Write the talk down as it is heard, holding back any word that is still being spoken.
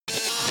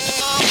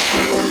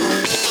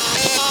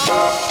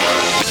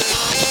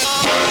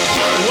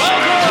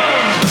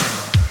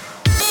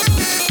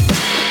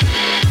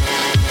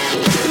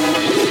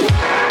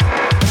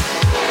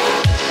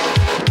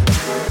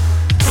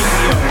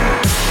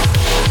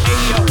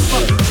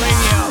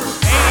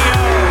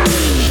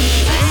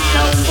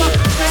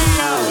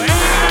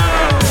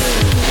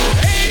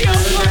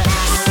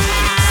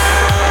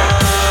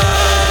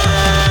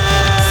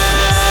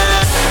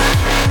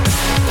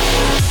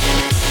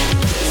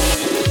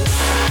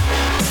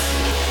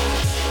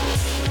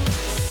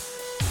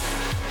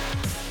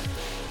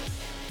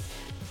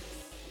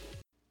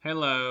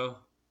Hello.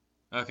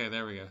 Okay,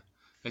 there we go.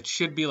 It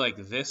should be like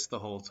this the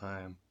whole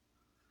time.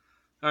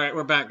 All right,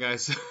 we're back,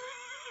 guys.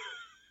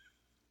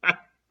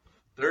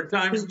 Third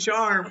time's a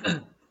charm.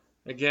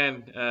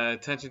 Again,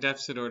 Attention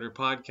Deficit Order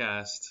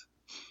podcast.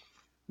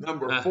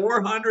 Number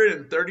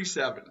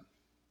 437.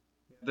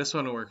 This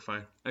one will work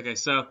fine. Okay,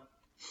 so,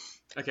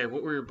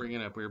 what were we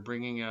bringing up? We were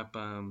bringing up,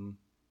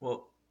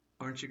 Well,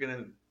 aren't you going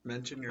to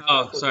mention your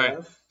sorry.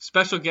 guest?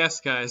 Special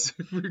guest, guys.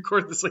 We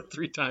recorded this like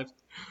 3 times.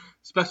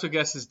 Special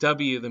guest is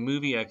W, the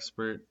movie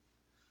expert.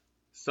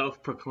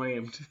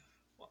 Self-proclaimed.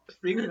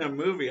 Speaking of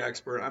movie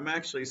expert, I'm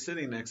actually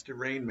sitting next to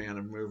Rain Man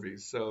of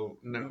movies, so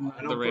no,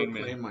 I don't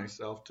proclaim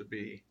myself to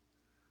be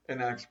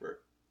an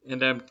expert.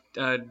 And I'm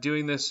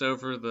doing this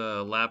over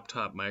the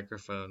laptop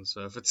microphone,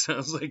 so if it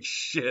sounds like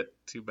shit,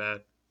 too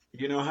bad.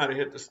 You know how to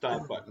hit the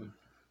stop button.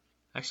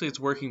 Actually, it's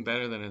working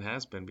better than it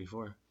has been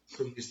before.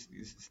 So you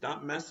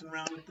stop messing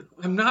around with it?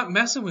 I'm not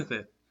messing with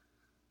it.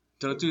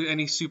 Don't do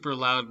any super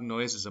loud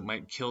noises. It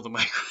might kill the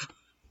microphone.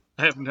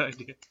 I have no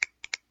idea.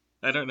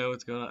 I don't know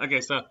what's going on.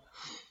 Okay, so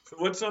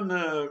what's on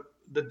the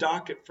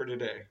docket for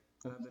today?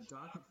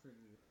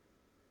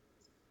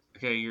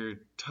 Okay, your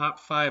top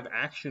 5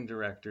 action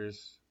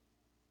directors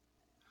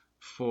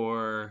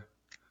for,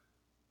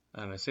 I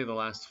don't know, say the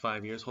last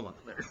 5 years. Hold on.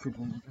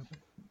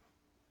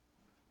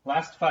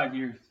 Last 5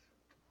 years.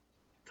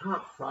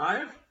 Top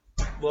 5?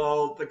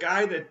 Well, the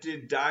guy that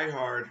did Die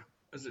Hard,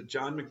 was it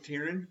John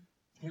McTiernan?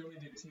 He only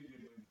did 2 good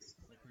movies.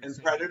 And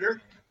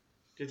Predator?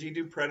 Did he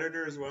do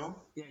Predator as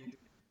well? Yeah, he did.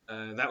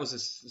 That was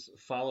his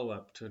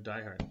follow-up to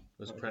Die Hard,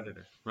 was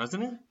Predator.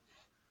 Wasn't it?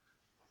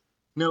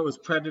 No, it was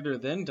Predator,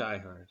 then Die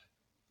Hard.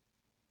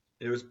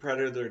 It was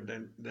Predator,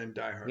 then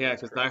Die Hard. Yeah,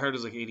 because Die Hard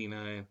was like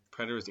 89.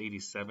 Predator was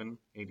 87,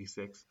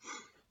 86.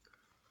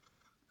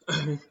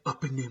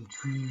 Up in them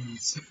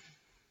trees.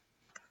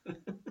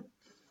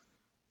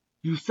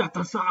 You set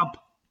us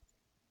up.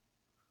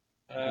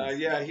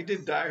 Yeah, he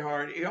did Die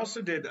Hard. He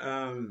also did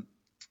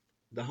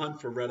The Hunt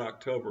for Red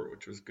October,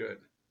 which was good.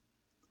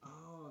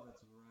 Oh,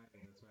 that's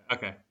right.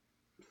 Okay.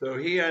 So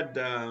he had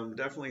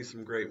definitely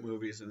some great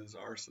movies in his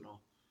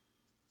arsenal.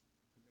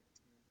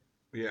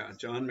 Yeah,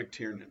 John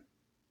McTiernan.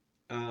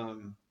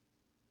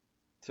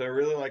 So I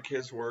really like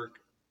his work.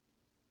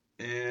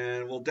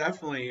 And we'll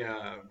definitely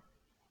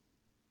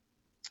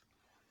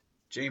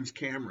James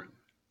Cameron.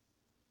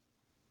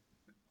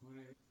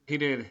 He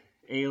did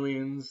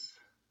Aliens,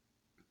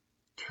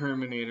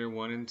 Terminator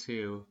 1 and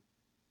 2.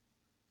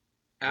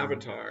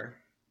 Avatar.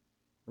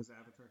 Was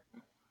Avatar?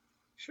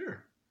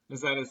 Sure.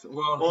 Is that his...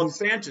 Well, it's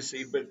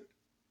fantasy, but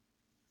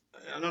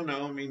I don't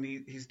know. I mean,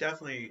 he's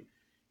definitely...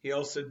 He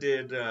also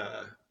did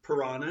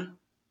Piranha.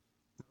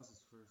 That was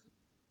his first.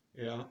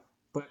 Yeah.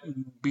 But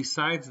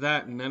besides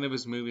that, none of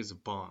his movies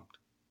have bombed.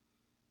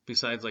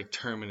 Besides, like,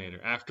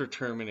 Terminator. After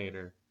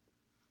Terminator,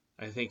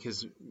 I think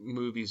his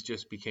movies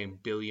just became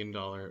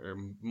billion-dollar or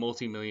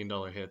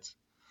multi-million-dollar hits.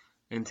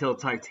 Until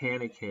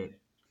Titanic hit.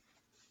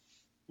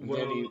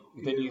 Well,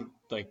 then he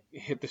like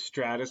hit the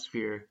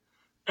stratosphere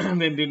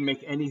and then didn't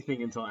make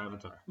anything until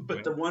Avatar. But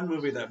right? The one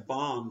movie that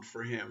bombed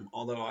for him,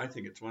 although I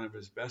think it's one of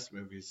his best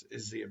movies,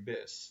 is The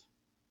Abyss.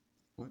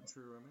 What,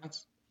 True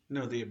Romance?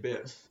 No, The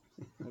Abyss.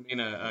 I mean,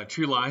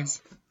 True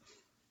Lies.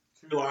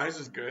 True Lies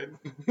is good.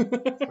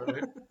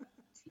 Right?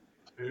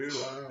 True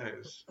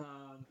Lies.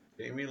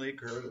 Jamie Lee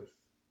Curtis.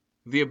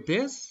 The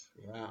Abyss?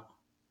 Yeah.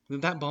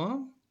 Did that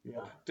bomb?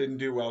 Yeah. Didn't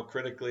do well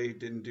critically,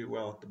 didn't do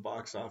well at the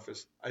box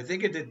office. I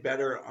think it did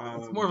better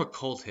It's more of a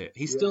cult hit.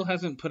 He still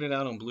hasn't put it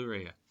out on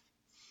Blu-ray yet.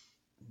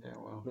 Yeah,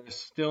 well. There's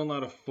still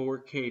not a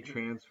 4K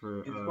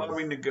transfer. He's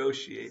probably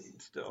negotiating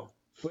still.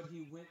 But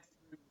he went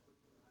through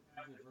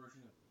the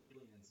version of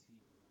Aliens he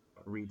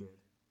redid.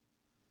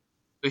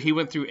 But he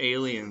went through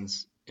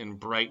Aliens and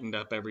brightened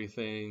up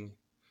everything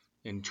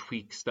and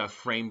tweaked stuff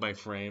frame by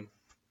frame.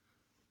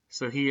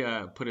 So he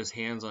put his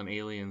hands on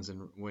Aliens,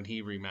 and when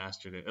he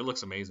remastered it, it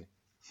looks amazing.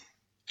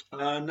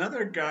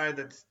 Another guy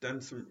that's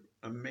done some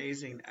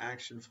amazing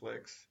action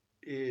flicks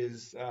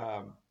is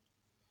the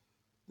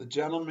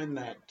gentleman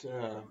that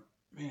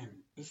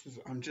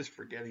I'm just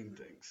forgetting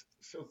things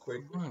so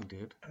quick. Come on,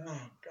 dude.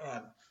 Oh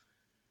God.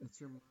 It's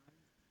your mind.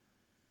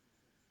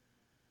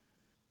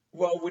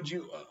 Well,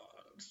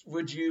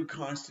 would you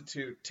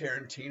constitute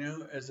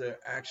Tarantino as an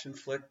action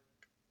flick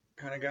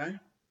kind of guy?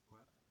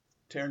 What?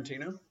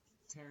 Tarantino?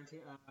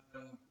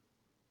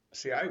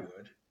 See, I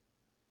would.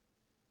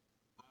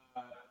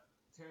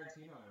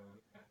 Tarantino, I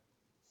would.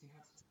 See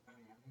how it's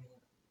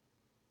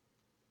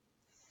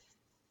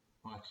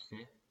Watch,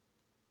 see?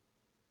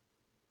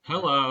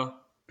 Hello.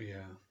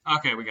 Yeah.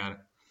 Okay, we got it.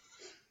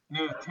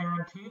 Yeah,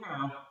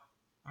 Tarantino.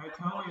 I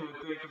tell you, it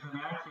takes an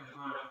action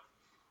flick.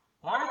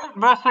 Why is it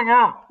messing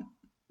up?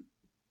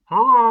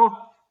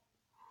 Hello.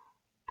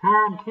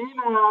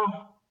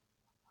 Tarantino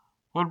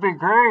would be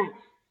great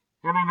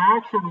in an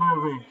action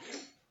movie.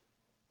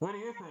 What do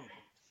you think?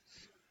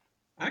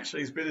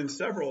 Actually, he's been in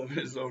several of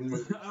his own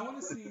movies. I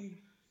want to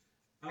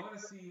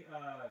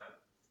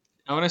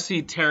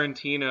see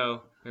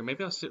Tarantino, or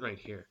maybe I'll sit right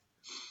here.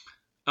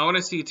 I want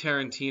to see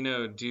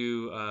Tarantino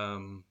do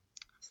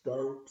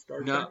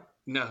Star No, Trek?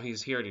 no,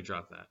 he already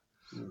dropped that.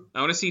 I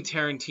want to see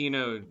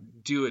Tarantino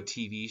do a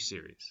TV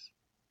series.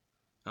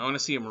 I want to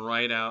see him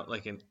write out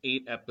like an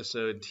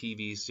 8-episode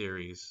TV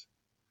series,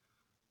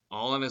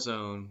 all on his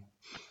own,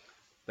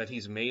 that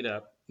he's made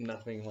up.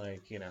 Nothing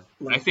like,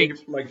 Like I think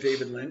like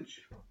David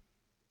Lynch.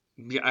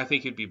 Yeah, I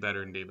think he'd be better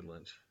than David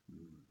Lynch.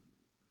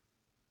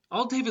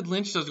 All David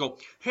Lynch does is go,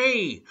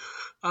 hey,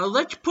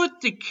 let's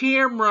put the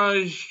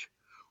cameras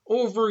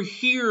over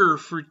here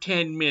for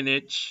 10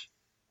 minutes,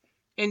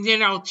 and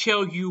then I'll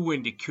tell you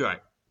when to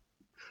cut.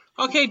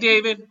 Okay,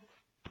 David.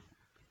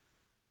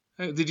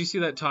 Did you see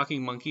that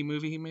Talking Monkey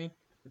movie he made?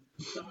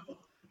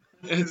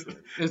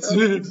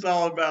 It's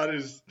all about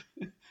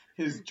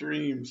his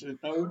dreams, an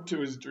ode to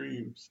his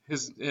dreams.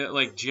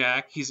 Like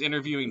Jack, he's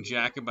interviewing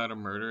Jack about a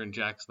murder, and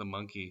Jack's the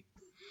monkey.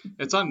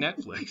 It's on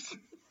Netflix.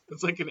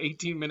 It's like an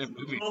 18-minute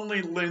movie.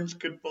 Only Lynch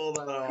could pull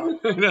that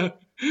off.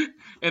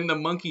 And the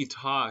monkey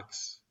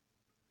talks.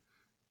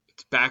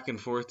 It's back and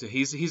forth.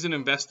 He's an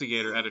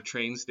investigator at a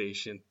train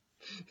station.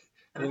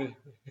 I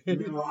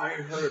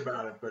heard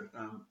about it, but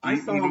I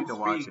saw him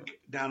speak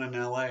down in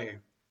L.A.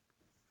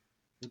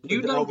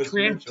 You know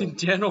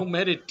transcendental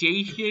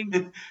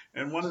meditation?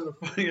 And one of the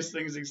funniest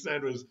things he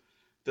said was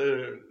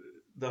the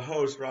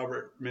host,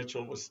 Robert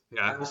Mitchell,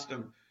 asked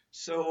him,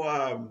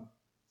 so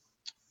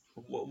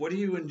what do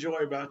you enjoy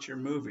about your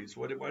movies?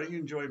 Why do you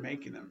enjoy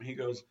making them? He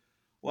goes,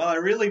 well, I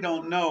really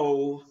don't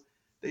know.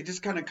 They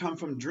just kind of come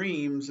from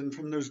dreams, and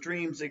from those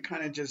dreams, they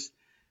kind of just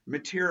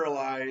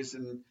materialize.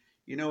 And,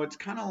 it's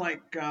kind of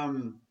like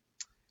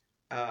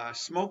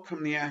smoke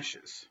from the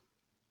ashes.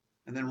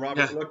 And then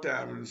Robert looked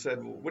at him and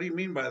said, well, what do you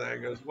mean by that? He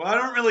goes, well, I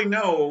don't really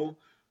know,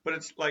 but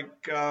it's like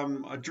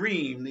a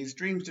dream. These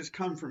dreams just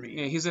come from me.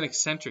 Yeah, he's an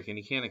eccentric, and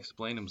he can't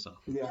explain himself.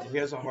 Yeah, he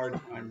has a hard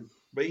time.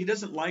 But he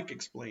doesn't like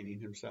explaining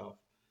himself.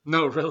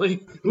 No,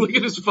 really? Look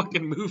at his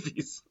fucking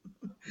movies.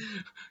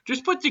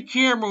 Just put the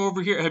camera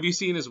over here. Have you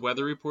seen his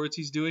weather reports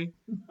he's doing?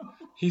 No.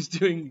 He's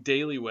doing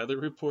daily weather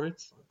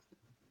reports.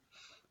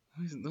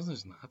 No,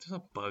 there's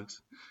not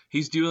bugs.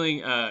 He's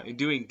doing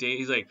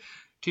he's like,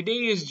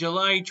 today is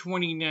July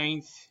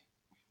 29th.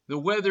 The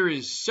weather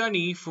is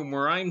sunny from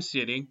where I'm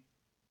sitting.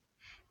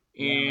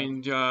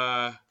 And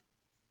I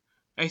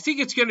think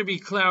it's going to be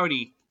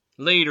cloudy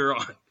later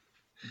on.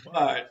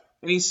 But...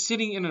 And he's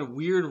sitting in a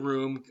weird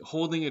room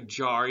holding a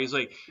jar. He's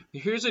like,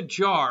 here's a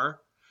jar.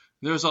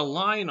 There's a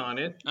line on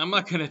it. I'm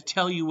not going to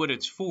tell you what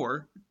it's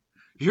for.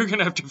 You're going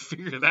to have to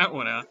figure that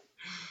one out.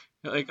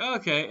 Like,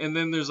 okay. And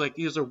then there's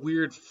a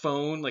weird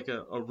phone, like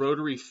a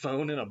rotary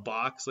phone in a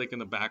box, like in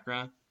the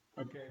background.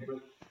 Okay,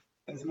 but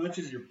as much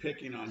as you're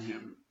picking on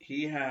him,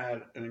 he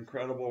had an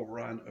incredible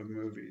run of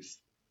movies.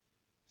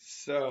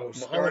 So,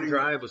 Mulholland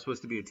Drive was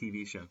supposed to be a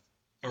TV show.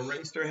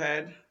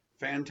 Eraserhead.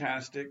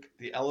 Fantastic.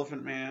 The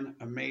Elephant Man,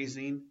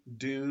 amazing.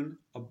 Dune,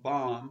 a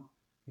bomb.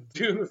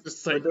 Dune was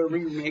just like... They're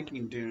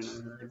remaking Dune,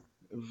 I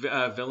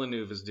heard.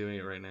 Villeneuve is doing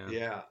it right now.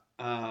 Yeah.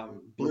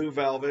 Blue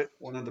Velvet,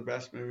 one of the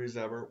best movies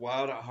ever.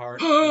 Wild at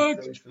Heart,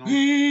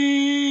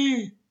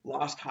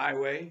 Lost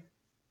Highway,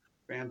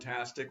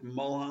 fantastic.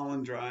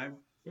 Mulholland Drive.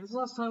 Is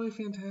Lost Highway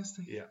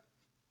fantastic? Yeah.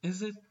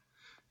 Is it?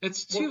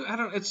 It's too...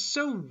 it's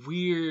so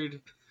weird.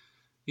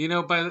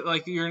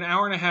 By you're an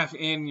hour and a half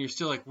in, you're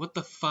still like, what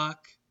the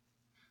fuck?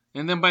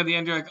 And then by the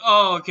end, you're like,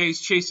 oh, okay,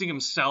 he's chasing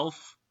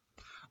himself.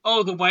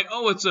 Oh, the White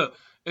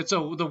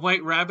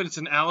Rabbit. It's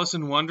an Alice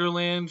in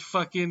Wonderland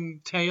fucking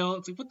tale.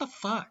 It's like, what the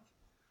fuck?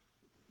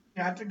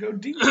 You have to go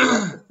deep. You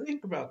have to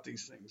think about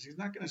these things. He's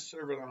not going to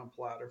serve it on a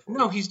platter for you.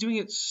 No, he's doing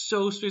it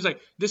so straight. He's like,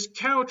 this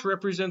couch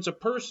represents a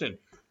person.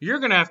 You're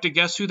going to have to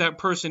guess who that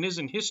person is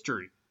in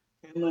history.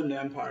 Inland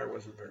Empire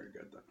wasn't very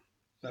good, though.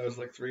 That was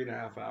like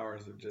 3.5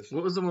 hours of just...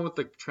 What was the one with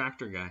the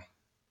tractor guy?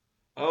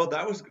 Oh,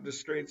 that was The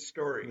Straight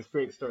Story. The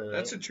Straight Story, right?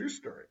 That's a true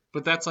story.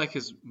 But that's like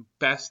his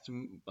best,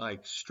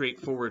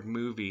 straightforward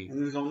movie.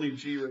 And his only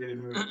G-rated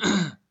movie.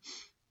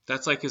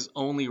 That's like his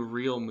only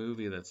real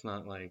movie that's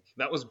not like...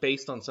 That was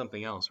based on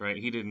something else, right?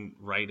 He didn't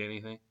write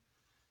anything?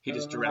 He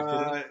just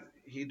directed it?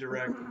 He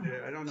directed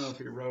it. I don't know if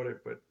he wrote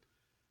it, but...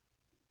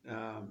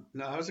 no,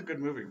 that was a good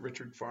movie.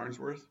 Richard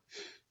Farnsworth.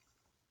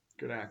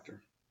 Good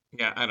actor.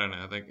 Yeah, I don't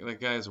know. That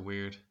guy's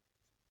weird.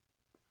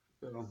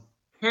 So.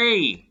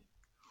 Hey!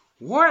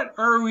 What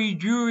are we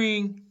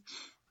doing?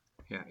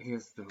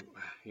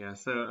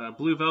 So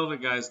Blue Velvet,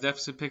 guys,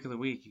 deficit pick of the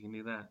week. You can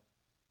do that.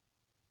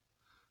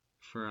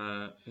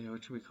 For,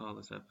 what should we call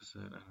this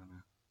episode?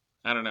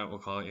 I don't know what we'll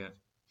call it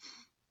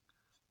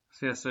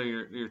yet. So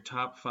your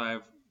top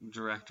 5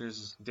 directors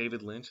is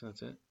David Lynch, and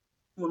that's it?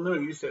 Well, no,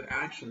 you said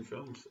action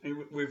films.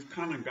 We've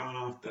kind of gone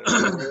off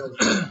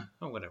the...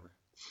 Oh, whatever.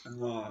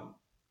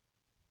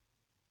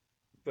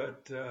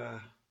 But, I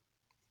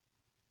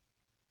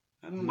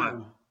don't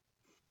know.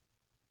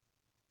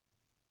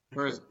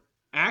 Whereas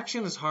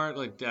action is hard,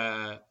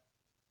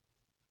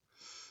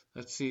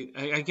 let's see.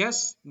 I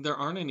guess there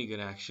aren't any good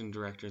action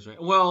directors,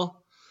 right?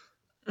 Well,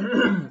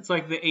 it's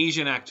like the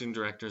Asian action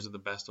directors are the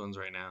best ones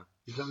right now.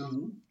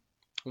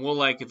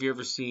 Well, if you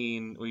ever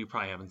seen... Well, you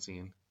probably haven't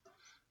seen.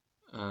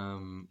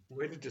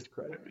 Way to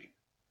discredit me.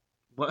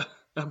 What?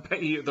 I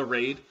bet you The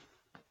Raid.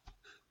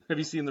 Have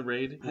you seen The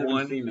Raid? I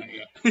haven't seen that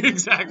yet.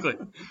 Exactly.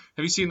 Have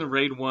you seen The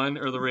Raid 1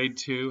 or The Raid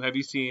 2? Have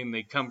you seen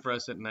They Come For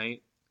Us at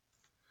Night?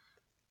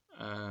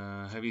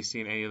 Have you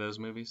seen any of those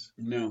movies?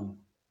 No.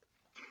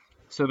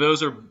 So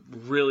those are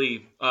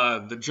really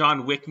the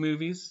John Wick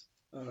movies.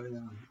 Oh, yeah.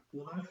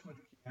 Well, that's what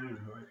Keanu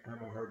who I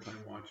have a hard time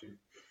watching.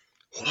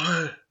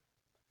 What?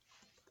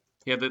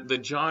 Yeah, the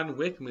John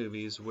Wick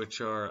movies,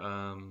 which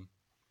are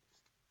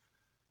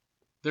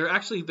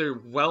they're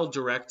well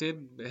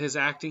directed. His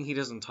acting, he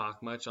doesn't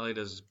talk much. All he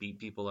does is beat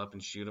people up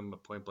and shoot them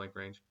at point blank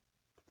range.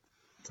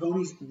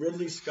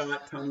 Ridley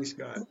Scott, Tony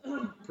Scott,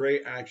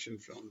 great action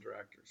film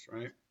directors,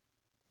 right?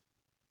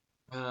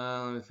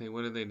 Let me think.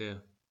 What did they do?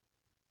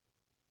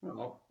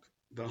 Well,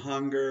 The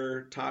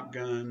Hunger, Top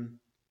Gun,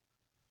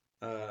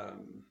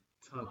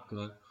 Top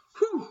Gun.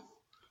 Whew.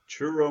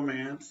 True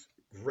Romance,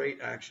 great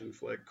action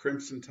flick,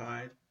 Crimson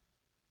Tide,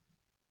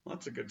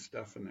 lots of good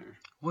stuff in there.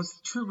 Was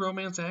True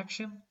Romance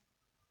action?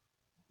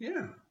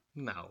 Yeah.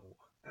 No.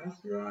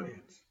 Ask your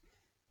audience.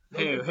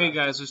 Hey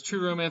guys, was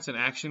True Romance an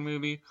action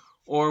movie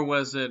or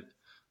was it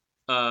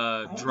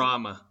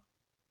drama?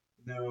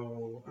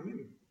 No, I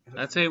mean.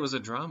 I'd say it was a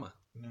drama.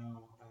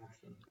 No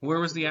action. Where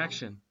was the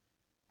action?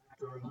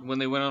 When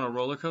they went on a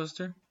roller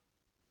coaster?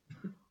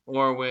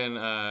 Or when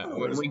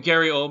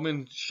Gary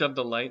Oldman shoved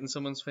a light in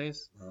someone's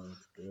face? Oh,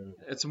 that's good.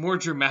 It's more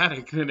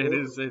dramatic than it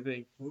is, I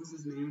think. What was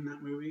his name in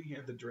that movie? He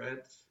had the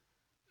dreads.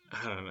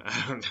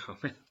 I don't know,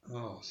 man.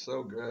 Oh,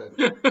 so good.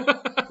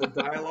 The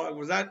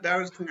dialogue that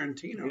was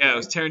Tarantino. Yeah, it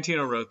was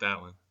Tarantino wrote that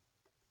one.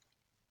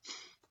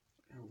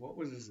 What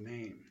was his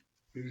name?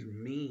 He was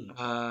mean.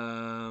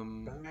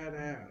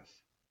 Badass.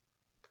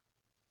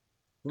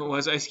 What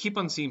was I keep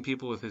on seeing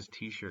people with his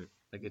T-shirt,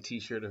 like a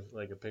T-shirt of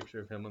like a picture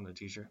of him on the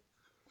T-shirt.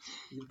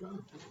 You've got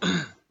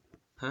it.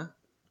 Huh?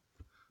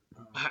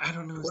 I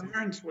don't know.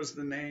 Clarence was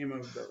the name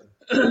of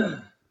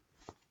the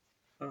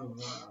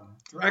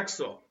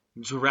Drexel.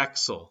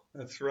 Drexel.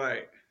 That's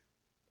right.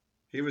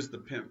 He was the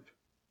pimp.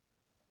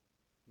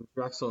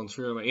 Drexel and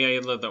True Romance. Yeah, he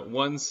loved that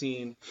one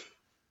scene.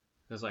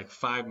 There's like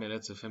 5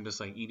 minutes of him just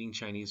like eating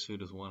Chinese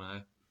food with one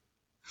eye.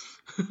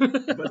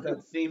 But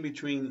that scene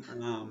between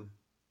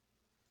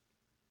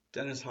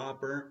Dennis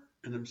Hopper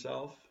and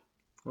himself.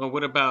 Well,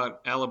 what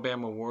about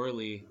Alabama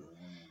Worley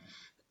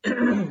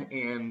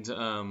and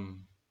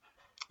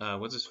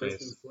what's his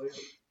face?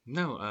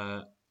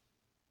 No,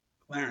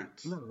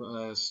 Clarence.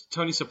 No,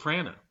 Tony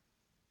Soprano.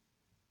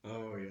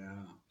 Oh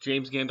yeah.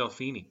 James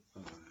Gandolfini.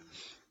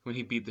 When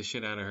he beat the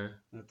shit out of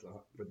her.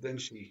 But then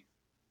she.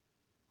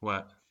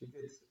 What? She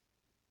gets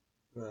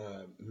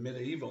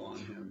medieval on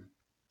him,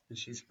 and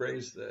she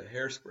sprays the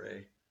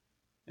hairspray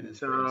in his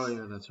face. Oh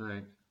yeah, that's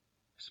right.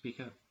 Speak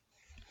up.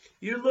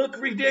 You look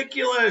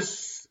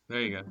ridiculous.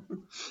 There you go.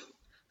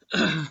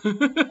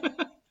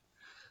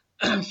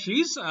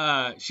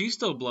 She's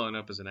still blowing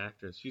up as an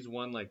actress. She's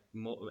won like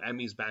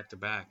Emmys back to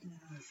back. Yeah,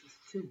 this is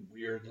too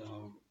weird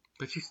though.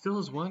 But she still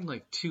has won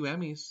like 2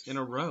 Emmys in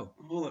a row.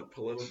 All that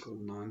political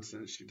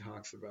nonsense she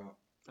talks about.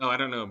 Oh, I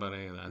don't know about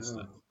any of that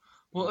stuff.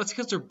 Well, it's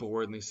because they're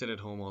bored and they sit at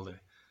home all day.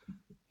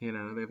 You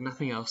know, they have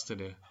nothing else to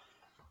do.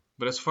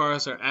 But as far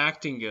as her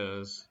acting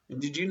goes...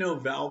 And did you know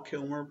Val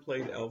Kilmer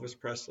played Elvis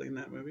Presley in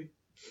that movie?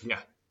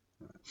 Yeah.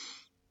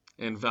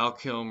 And Val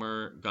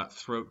Kilmer got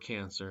throat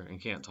cancer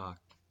and can't talk.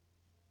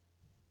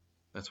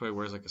 That's why he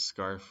wears like a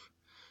scarf.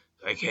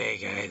 Like, hey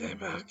guys, I'm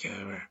Val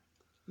Kilmer.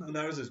 No,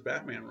 that was his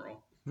Batman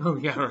role. Oh,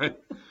 yeah, right.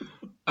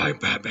 I'm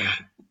Batman.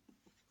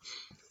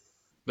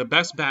 The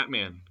best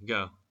Batman.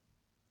 Go.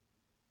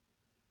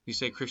 You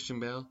say Christian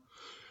Bale?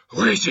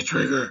 Where's the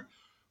trigger?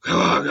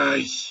 Come on,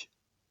 guys.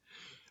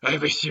 I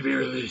have a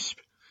severe lisp.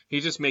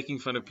 He's just making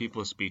fun of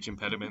people's speech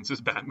impediments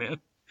as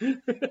Batman.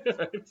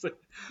 It's like,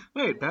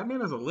 wait,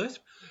 Batman has a lisp?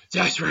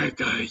 That's right,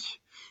 guys.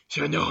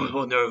 So no one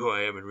will know who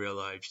I am in real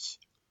life.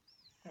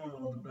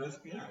 Oh, the best,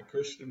 yeah,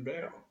 Christian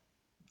Bale.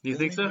 You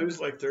think so? He lose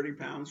like 30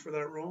 pounds for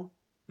that role?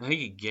 I think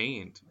he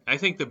gained. I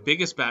think the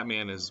biggest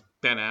Batman is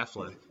Ben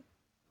Affleck.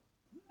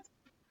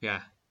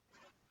 Yeah.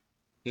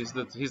 He's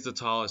the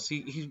tallest.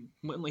 He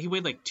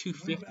weighed like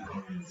 250.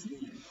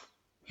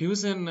 He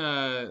was in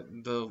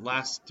the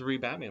last 3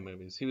 Batman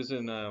movies. He was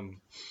in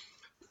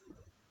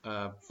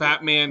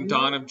Batman: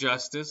 Dawn of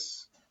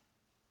Justice.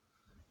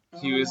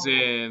 He was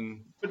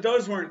in. But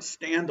those weren't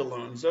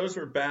standalones. Those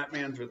were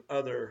Batmans with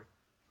other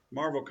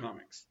Marvel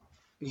comics.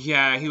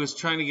 Yeah, he was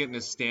trying to get in a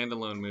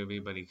standalone movie,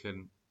 but he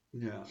couldn't.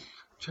 Yeah. I'm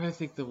trying to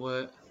think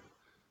what.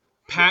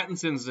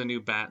 Pattinson's the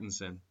new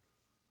Battinson.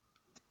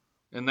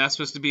 And that's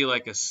supposed to be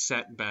like a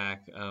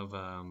setback of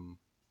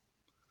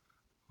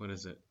what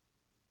is it?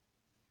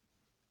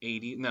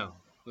 80? No,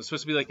 it's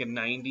supposed to be like a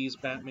 90s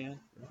Batman.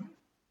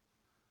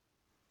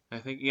 I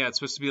think it's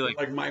supposed to be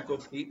like Michael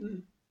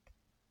Keaton.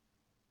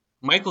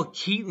 Michael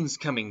Keaton's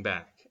coming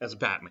back as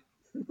Batman.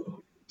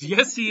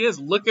 Yes, he is.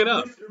 Look it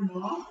up. Mr.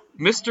 Mom.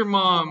 Mr.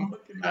 Mom. I'm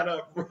looking that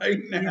up right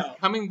now.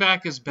 Coming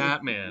back as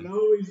Batman.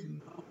 No, he's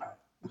not.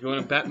 You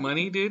want to bet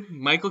money, dude?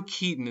 Michael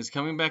Keaton is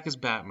coming back as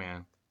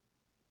Batman.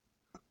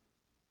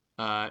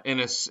 in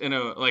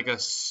a like a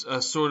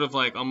sort of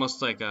like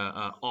almost like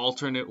a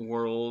alternate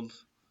world,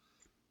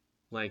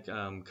 like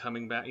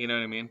coming back. You know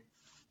what I mean?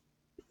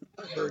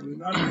 I heard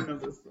nothing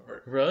of the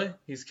sort. Really?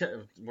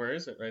 Where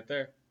is it? Right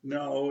there.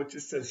 No, it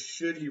just says,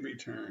 should he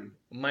return?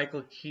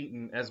 Michael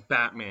Keaton as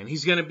Batman.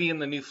 He's gonna be in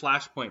the new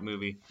Flashpoint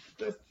movie.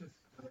 That's just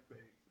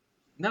clickbait.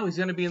 No, he's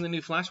gonna be in the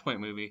new Flashpoint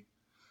movie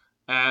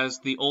as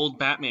the old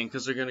Batman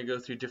because they're gonna go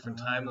through different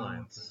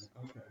timelines.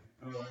 Okay.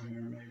 Oh, I'm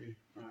here maybe.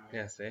 All right.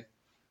 Yeah, see.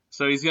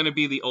 So he's gonna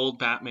be the old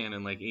Batman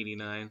in like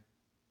 '89,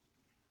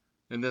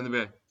 and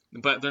then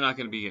but they're not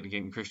gonna be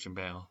getting Christian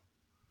Bale.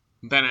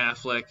 Ben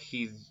Affleck,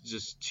 he's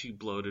just too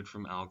bloated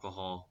from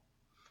alcohol.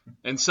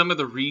 And some of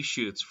the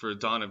reshoots for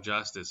Dawn of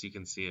Justice, you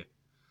can see it.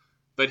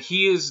 But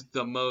he is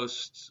the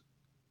most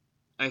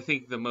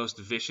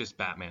vicious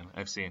Batman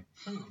I've seen.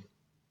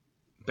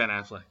 Ben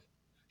Affleck.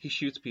 He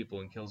shoots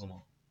people and kills them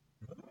all.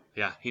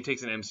 Yeah, he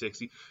takes an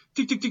M60.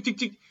 Tick, tick, tick, tick,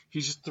 tick.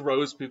 He just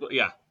throws people.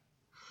 Yeah.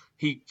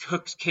 He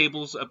hooks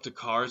cables up to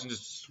cars and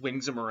just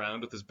swings them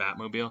around with his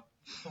Batmobile.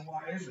 So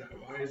why is that?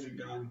 Why has he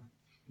gone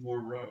more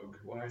rogue?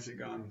 Why has he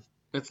gone...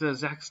 It's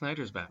Zack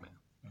Snyder's Batman.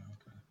 Oh,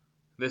 okay.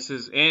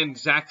 And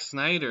Zack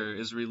Snyder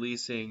is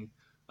releasing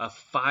a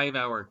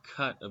 5-hour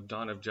cut of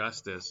Dawn of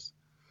Justice,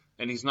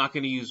 and he's not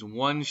going to use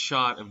one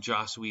shot of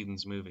Joss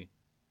Whedon's movie.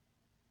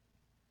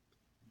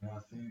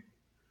 Nothing.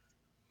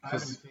 I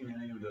haven't seen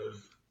any of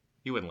those.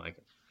 You wouldn't like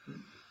it.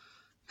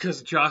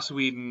 Because Joss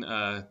Whedon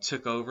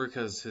took over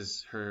because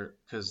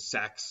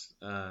Zack's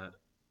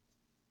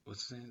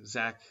what's his name?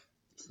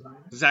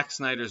 Zack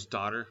Snyder's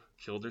daughter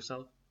killed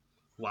herself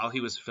while he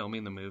was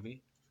filming the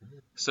movie.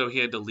 So he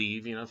had to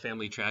leave,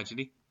 family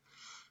tragedy.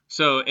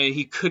 So, and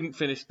he couldn't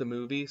finish the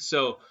movie.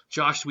 So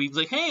Joss Whedon's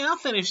like, hey, I'll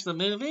finish the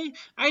movie.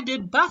 I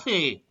did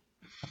Buffy.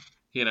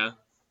 And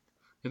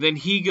then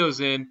he goes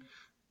in.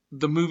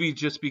 The movie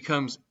just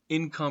becomes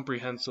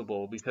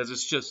incomprehensible because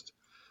it's just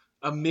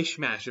a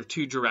mishmash of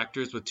two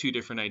directors with two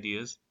different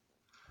ideas.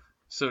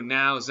 So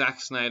now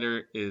Zack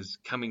Snyder is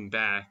coming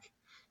back,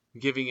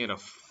 giving it a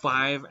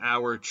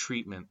 5-hour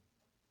treatment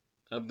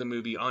of the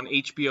movie on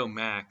HBO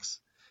Max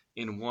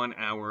in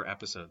 1-hour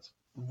episodes.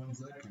 When's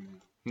that coming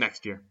out?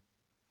 Next year.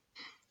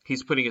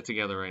 He's putting it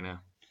together right now.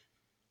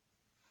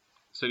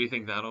 So do you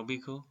think that'll be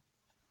cool?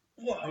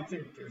 Well, I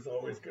think there's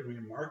always going to be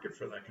a market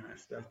for that kind of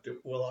stuff.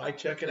 Will I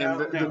check it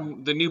out?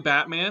 The new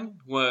Batman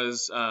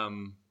was,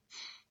 God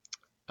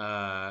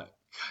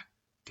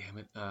damn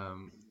it,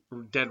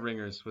 Dead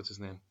Ringers. What's his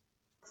name?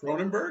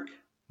 Cronenberg?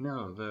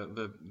 No,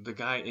 the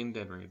guy in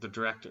Dead Ringers, the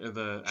director,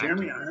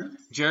 Jeremy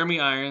Irons? Jeremy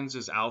Irons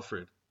is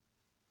Alfred.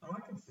 Oh, I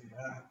can see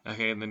that.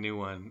 Okay, in the new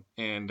one.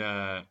 And,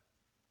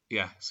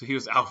 yeah, so he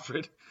was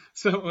Alfred.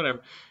 So,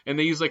 whatever. And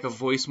they use, like, a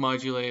voice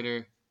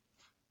modulator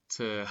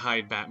to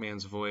hide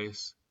Batman's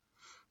voice.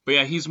 But,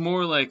 yeah, he's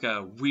more like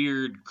a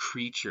weird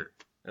creature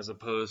as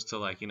opposed to,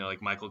 like,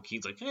 like Michael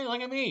Keaton's like, hey,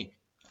 look at me.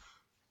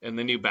 And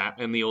the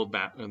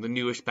the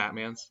newish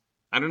Batmans.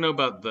 I don't know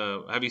about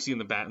have you seen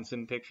the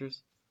Pattinson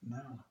pictures? No.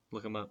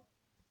 Look them up.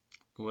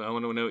 Well, I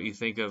want to know what you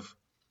think of.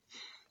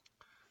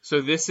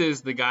 So this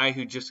is the guy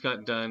who just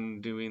got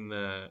done doing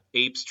the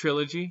Apes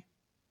trilogy.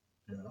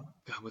 Yeah.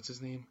 God, what's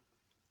his name?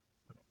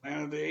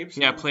 Planet of the Apes?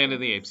 Yeah, Planet of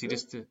the Apes. He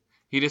just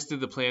did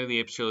the Planet of the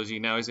Apes trilogy.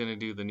 Now he's going to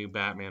do the new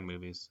Batman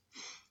movies.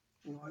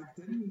 Well,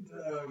 didn't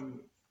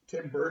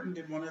Tim Burton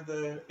did one of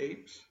the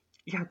apes?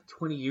 Yeah,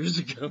 20 years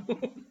ago.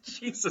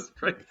 Jesus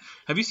Christ.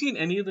 Have you seen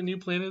any of the new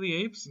Planet of the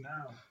Apes? No.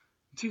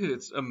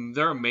 Dude,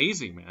 they're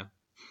amazing, man.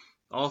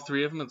 All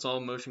three of them, it's all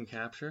motion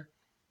capture.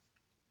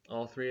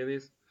 All three of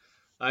these.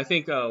 I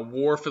think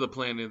War for the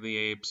Planet of the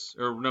Apes,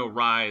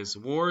 Rise.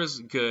 War is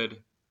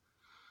good,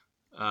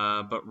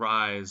 but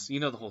Rise, you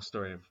know the whole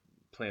story of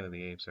Planet of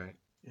the Apes, right?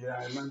 Yeah,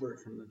 I remember it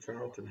from the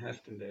Charlton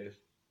Heston days.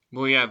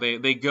 Well, yeah,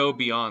 they go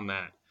beyond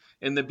that.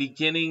 In the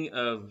beginning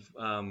of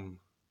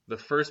the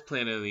first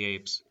Planet of the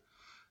Apes,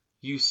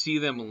 you see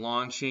them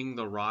launching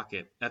the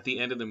rocket. At the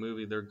end of the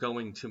movie, they're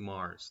going to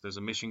Mars. There's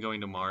a mission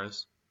going to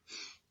Mars.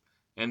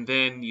 And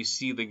then you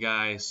see the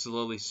guy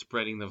slowly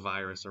spreading the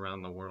virus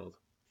around the world.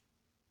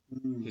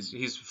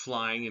 He's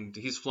flying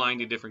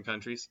to different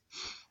countries.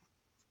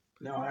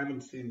 No, I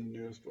haven't seen the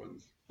newest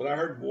ones. But I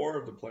heard War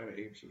of the Planet of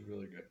the Apes is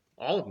really good.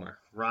 All of them are.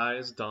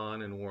 Rise,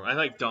 Dawn, and War. I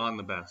like Dawn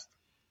the best.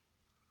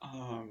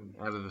 Out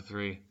of the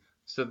three.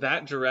 So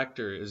that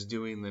director is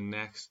doing the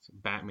next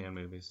Batman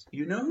movies.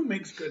 You know who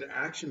makes good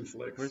action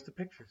flicks? Where's the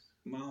pictures?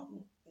 Well,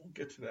 we'll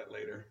get to that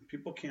later.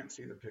 People can't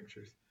see the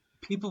pictures.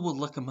 People will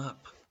look them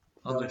up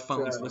on their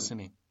phones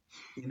listening.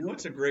 You know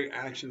what's a great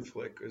action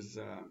flick is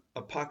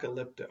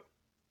Apocalypto.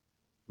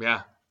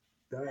 Yeah.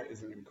 That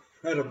is an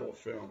incredible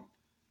film.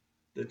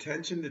 The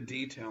attention to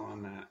detail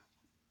on that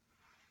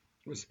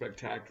was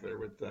spectacular.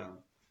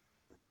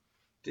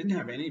 Didn't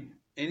have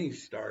any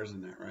stars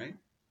in that, right?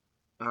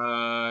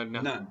 No.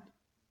 None.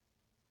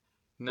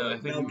 No, but I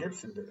think Mel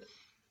Gibson did it.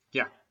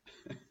 Yeah.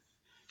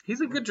 He's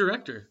a good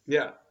director.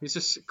 Yeah. He's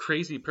just a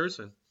crazy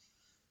person.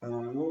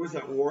 What was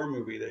that war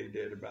movie they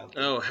did about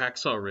that? Oh,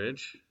 Hacksaw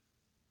Ridge.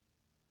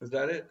 Is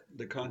that it?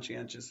 The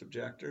Conscientious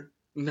Objector?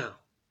 No.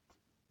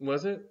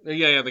 Was it?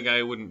 Yeah, the guy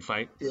who wouldn't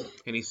fight. Yeah.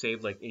 And he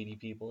saved like 80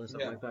 people or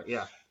something like that.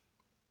 Yeah.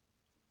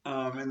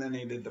 And then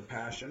he did The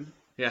Passion.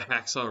 Yeah,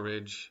 Hacksaw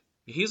Ridge.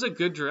 He's a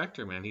good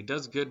director, man. He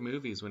does good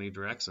movies when he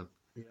directs them.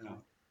 Yeah.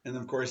 And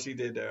of course he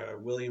did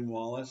William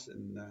Wallace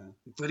and.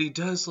 But he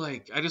does I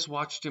just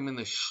watched him in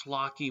the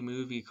schlocky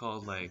movie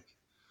called like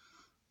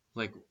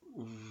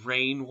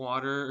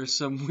Rainwater or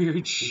some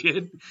weird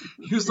shit.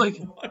 He was like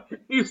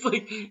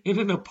in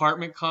an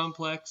apartment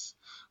complex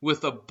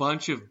with a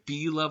bunch of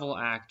B-level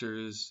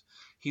actors.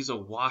 He's a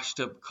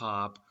washed-up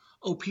cop.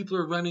 Oh, people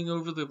are running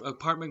over the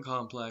apartment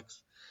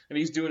complex. And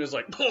he's doing his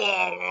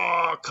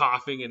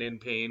coughing and in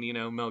pain,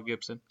 Mel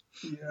Gibson.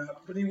 Yeah,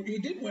 but he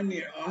did win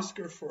the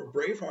Oscar for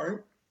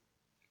Braveheart.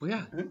 Well,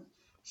 yeah.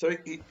 So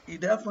he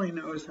definitely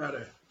knows how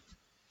to.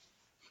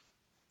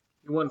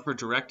 He won for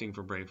directing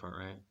for Braveheart,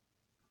 right?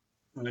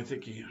 And I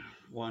think he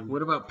won.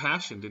 What about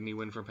Passion? Didn't he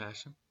win for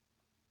Passion?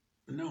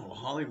 No,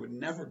 Hollywood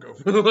never go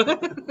for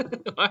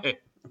that. Why?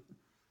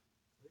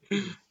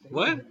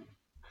 What?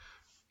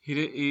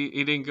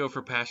 He didn't go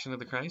for Passion of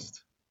the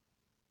Christ?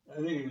 I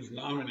think he was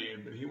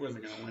nominated, but he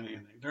wasn't going to win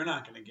anything. They're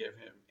not going to give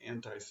him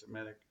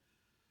anti-Semitic,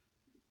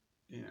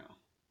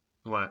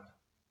 What?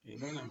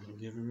 They're not going to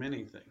give him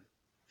anything.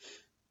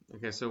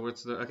 Okay, so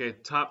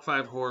top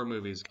 5 horror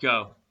movies.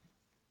 Go.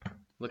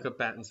 Look up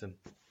Pattinson.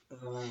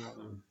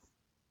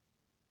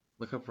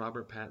 Look up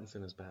Robert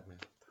Pattinson as Batman.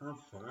 Top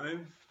 5?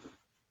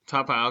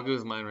 Top 5. I'll go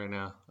with mine right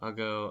now. I'll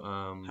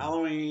go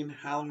Halloween.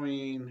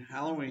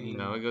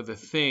 No, I'll go The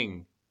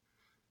Thing.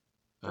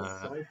 That's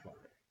sci-fi.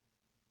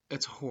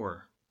 It's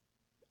horror.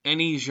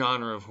 Any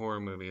genre of horror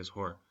movie is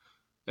horror.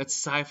 That's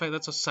sci-fi.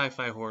 That's a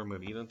sci-fi horror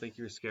movie. You don't think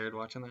you were scared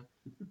watching that?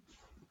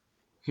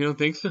 You don't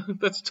think so?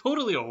 That's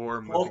totally a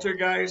horror movie.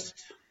 Poltergeist.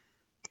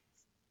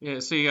 Yeah,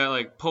 so you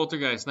got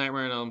Poltergeist,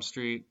 Nightmare on Elm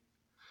Street.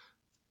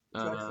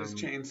 Texas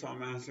Chainsaw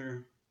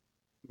Massacre.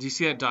 Do you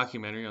see that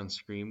documentary on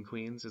Scream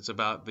Queens? It's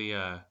about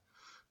the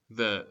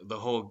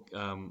whole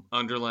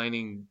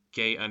underlining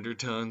gay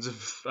undertones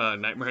of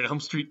Nightmare on Elm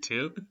Street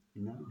 2.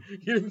 No.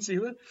 You didn't see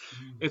that?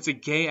 It's a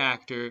gay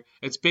actor.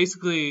 It's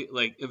basically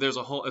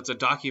it's a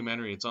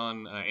documentary. It's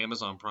on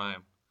Amazon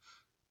Prime.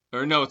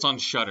 Or no, it's on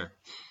Shudder.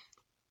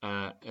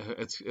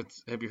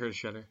 It's have you heard of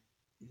Shudder?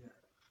 Yeah.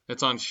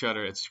 It's on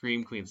Shudder. It's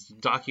Scream Queens. It's a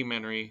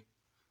documentary.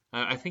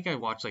 I think I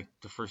watched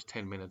the first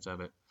 10 minutes of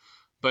it.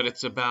 But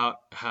it's about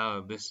how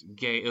this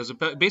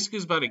basically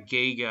about a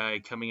gay guy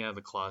coming out of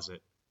the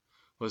closet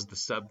was the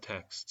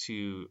subtext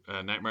to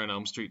Nightmare on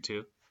Elm Street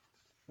 2.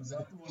 Was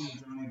that the one with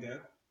Johnny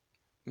Depp?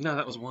 No,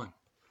 that was 1.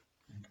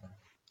 Okay.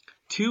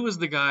 2 was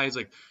the guy's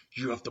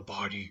you have the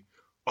body,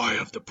 I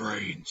have the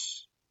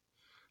brains.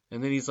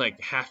 And then he's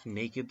half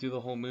naked through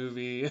the whole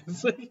movie.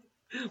 It's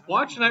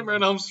watch Nightmare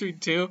on Elm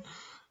Street 2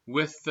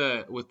 with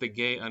the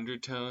gay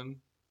undertone.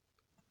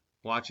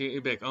 Watch it,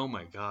 you'd be like, oh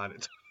my god.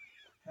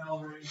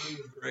 Hellraiser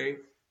was great.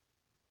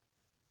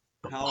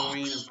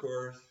 Halloween, of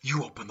course.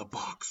 You open the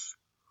box.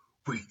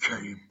 We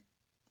came.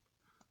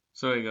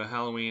 So there you go.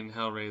 Halloween,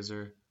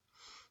 Hellraiser,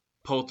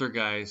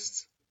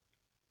 Poltergeist.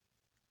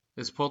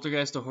 Is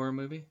Poltergeist a horror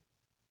movie?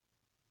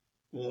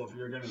 Well, if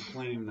you're going to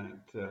claim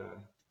that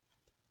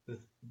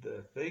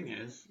the thing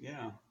is,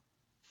 yeah.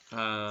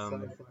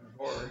 Sci-fi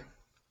horror.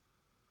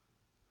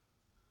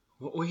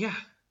 Well, yeah.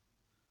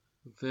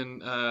 Then,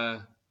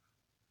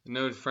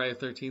 no Friday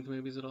the 13th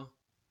movies at all?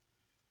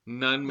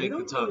 None make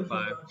the top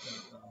 5.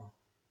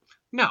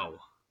 No.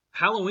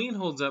 Halloween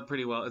holds up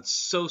pretty well. It's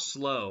so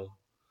slow.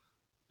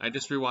 I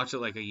just rewatched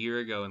it a year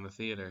ago in the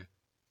theater.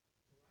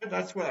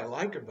 That's what I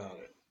like about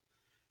it.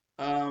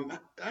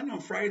 I know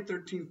Friday the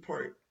 13th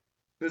part.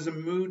 There's a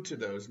mood to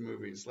those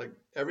movies.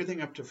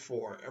 Everything up to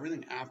 4.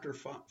 Everything after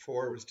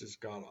 4 was just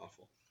god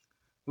awful.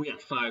 We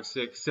got 5,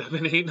 6,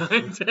 7, 8, 9,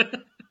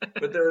 10.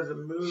 But there was a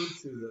mood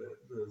to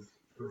the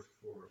first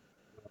 4.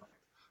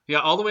 Yeah,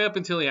 all the way up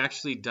until he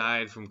actually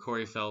died from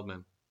Corey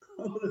Feldman.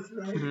 Oh, that's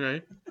right.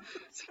 Right?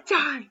 It's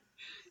die!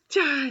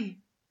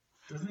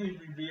 Doesn't he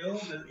reveal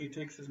that he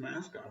takes his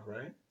mask off,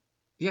 right?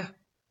 Yeah.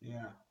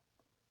 Yeah.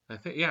 I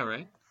think, yeah,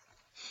 right?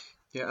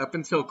 Yeah, up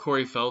until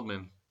Corey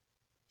Feldman.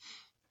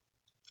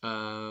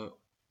 But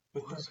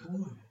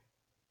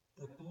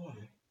that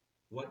boy,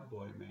 what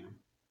boy, ma'am?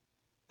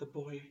 The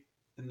boy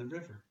in the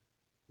river.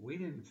 We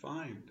didn't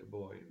find a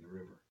boy in the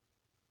river.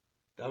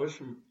 That was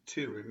from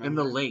 2, remember? In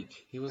the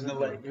lake. He was in the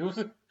lake. It was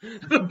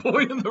the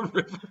boy in the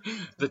river.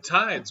 The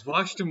tides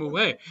washed him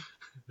away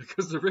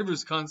because the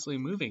river's constantly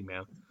moving,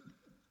 man.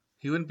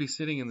 He wouldn't be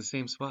sitting in the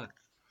same spot.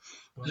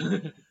 No,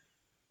 that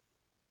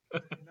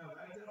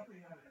definitely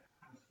had an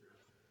atmosphere.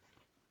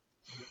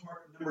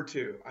 Number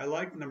 2. I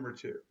like number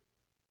 2.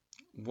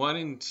 1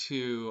 and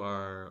 2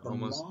 are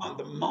almost...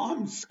 The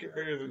mom's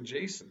scarier than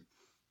Jason.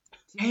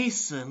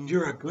 Jason.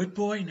 You're a good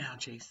boy now,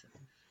 Jason.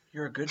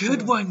 You're a good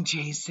boy. One,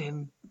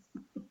 Jason.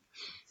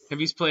 Have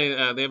you played...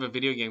 they have a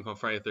video game called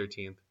Friday the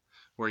 13th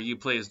where you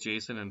play as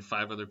Jason and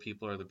 5 other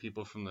people are the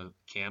people from the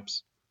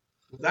camps.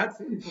 That's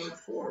in part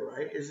 4,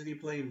 right? Isn't he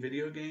playing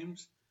video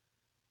games?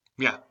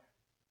 Yeah.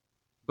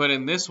 But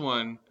in this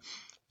one,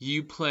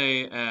 you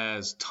play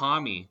as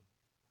Tommy,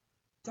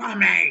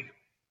 Tommy.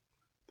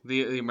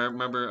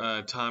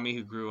 Remember Tommy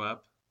who grew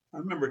up? I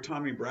remember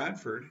Tommy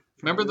Bradford.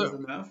 Remember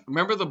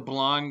the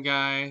blonde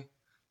guy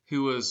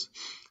who was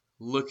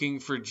looking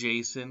for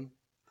Jason?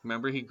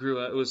 Remember he grew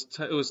up.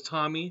 It was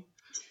Tommy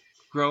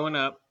growing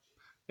up,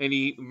 and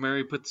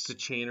Mary puts a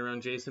chain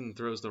around Jason and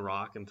throws the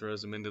rock and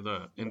throws him into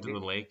the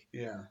lake.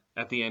 Yeah.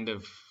 At the end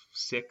of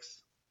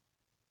 6.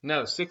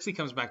 No, 6 he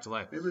comes back to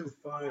life. Maybe it was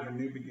 5, A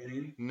New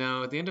Beginning.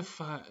 No, at the end of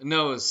 5.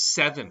 No, it was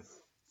 7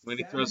 when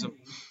he throws him.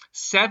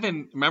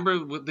 7.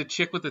 Remember with the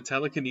chick with the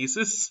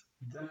telekinesis?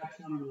 That's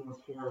one of the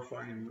most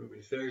horrifying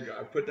movies. There you go.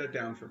 I put that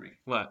down for me.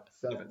 What?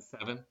 7.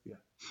 7? Yeah.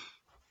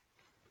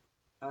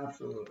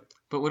 Absolutely.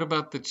 But what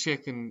about the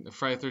chick in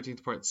Friday the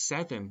 13th Part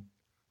 7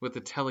 with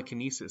the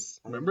telekinesis?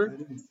 Remember? I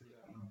didn't see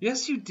that one.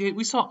 Yes, you did.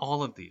 We saw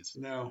all of these.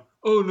 No.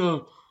 Oh,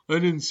 no. I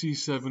didn't see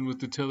 7 with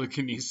the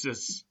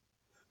telekinesis.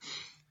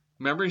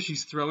 Remember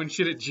she's throwing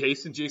shit at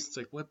Jason? Jason's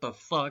like, what the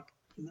fuck?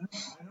 No,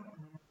 I don't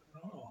remember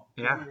at all.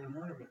 Yeah. I haven't even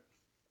heard of it.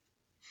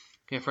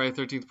 Yeah, Friday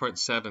the 13th Part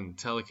 7,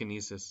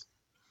 telekinesis.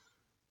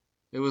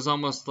 It was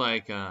almost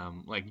like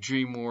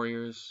Dream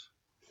Warriors.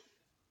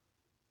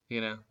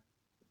 You know?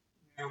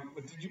 Yeah,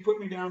 but did you put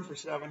me down for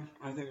 7?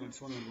 I think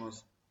it's one of the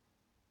most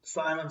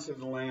Silence of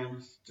the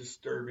Lambs,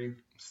 disturbing.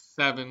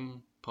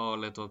 7, Paul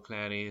Little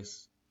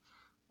Clarice.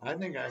 I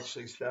think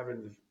actually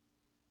 7.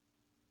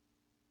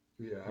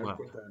 Yeah, I What?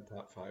 put that in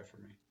top 5 for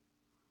me.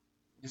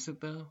 Is it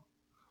though?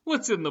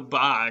 What's in the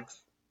box?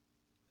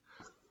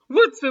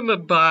 What's in the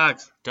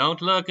box?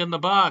 Don't look in the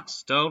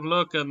box. Don't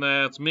look in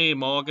there. It's me,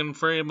 Morgan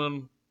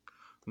Freeman.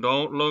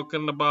 Don't look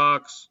in the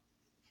box.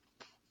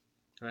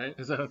 Right?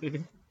 Is that what they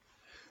do?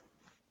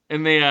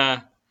 And they,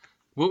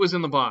 what was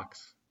in the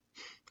box?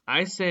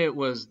 I say it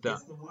was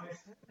That's the wife's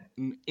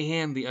head.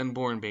 and the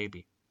unborn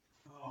baby.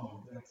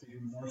 Oh, that's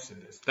even more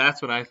sadistic.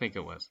 That's what I think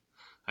it was.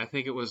 I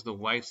think it was the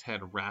wife's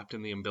head wrapped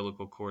in the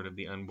umbilical cord of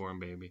the unborn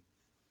baby.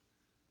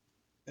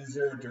 Is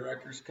there a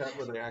director's cut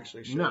where they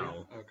actually show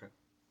No. you?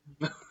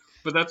 Okay.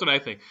 But that's what I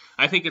think.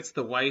 I think it's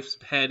the wife's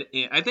head.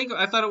 I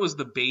thought it was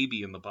the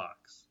baby in the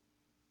box.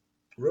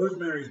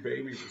 Rosemary's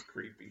Baby was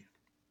creepy.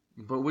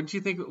 But wouldn't you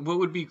think what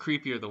would be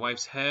creepier, the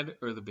wife's head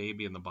or the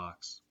baby in the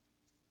box?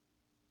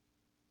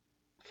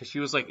 Because she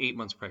was like 8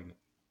 months pregnant,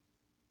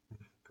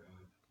 God.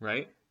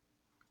 right?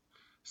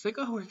 It's like,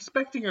 oh, we're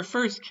expecting our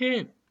first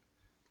kid.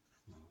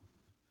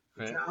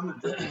 Right? Town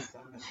that Dreaded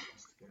Sundown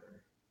was scary.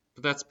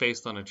 But that's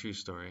based on a true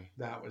story.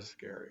 That was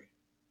scary.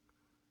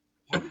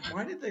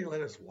 Why did they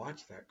let us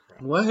watch that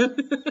crap? What?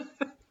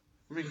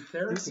 I mean,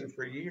 therapy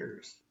for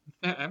years.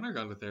 I've never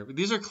gone to therapy.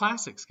 These are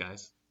classics,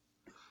 guys.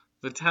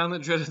 The Town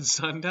That Dreaded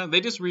Sundown.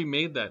 They just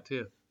remade that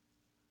too.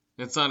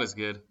 It's not as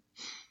good.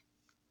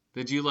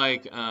 Did you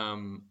like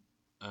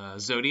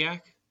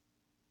Zodiac?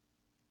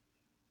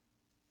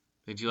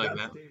 Did you like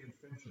That's that? David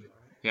Fincher, right?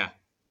 Yeah.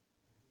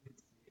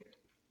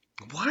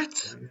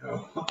 What? I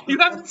know. You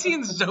haven't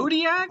seen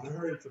Zodiac? I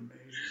heard it's amazing.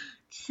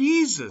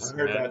 Jesus, I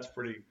heard man. that's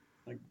pretty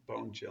like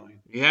bone chilling.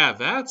 Yeah,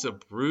 that's a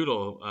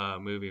brutal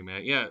movie,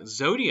 man. Yeah,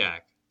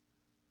 Zodiac.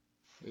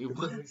 We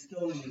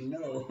still don't even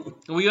know.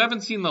 Well, you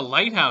haven't seen The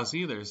Lighthouse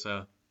either,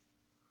 so.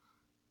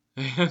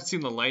 You haven't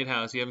seen The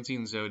Lighthouse. You haven't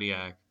seen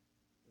Zodiac.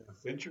 Yeah,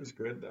 Fincher's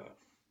good though.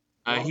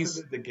 He also He's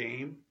did The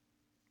Game.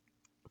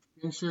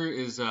 Fincher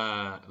is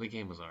the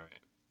game was alright.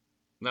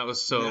 That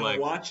was so Now like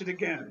watch it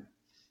again.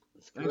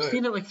 It's I've good.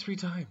 seen it like 3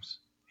 times.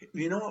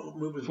 You know what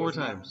movie? 4 was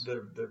that? times.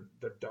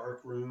 The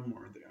Dark Room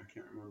or I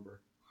can't remember.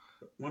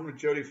 One with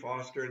Jodie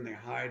Foster and they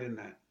hide in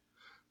that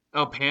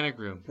Oh, Panic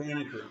Room.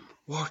 panic room.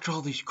 Watch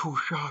all these cool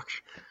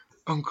shots,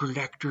 Uncle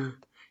Lecter.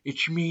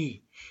 It's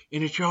me,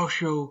 and it's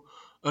also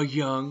a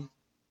young.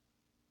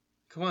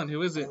 Come on,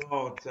 who is it?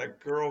 Oh, it's that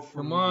girl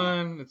from. Come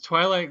on, it's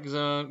Twilight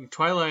Zone.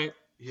 Twilight.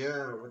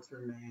 Yeah, what's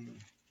her name?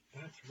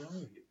 That's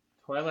right.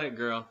 Twilight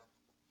girl.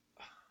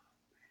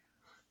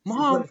 She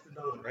Mom. plays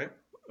the dog, right?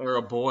 Or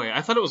a boy.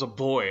 I thought it was a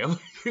boy. I'm like,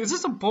 is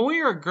this a boy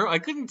or a girl? I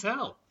couldn't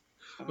tell.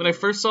 When I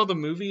first saw the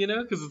movie, you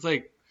know, because it's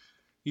like,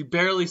 you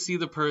barely see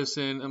the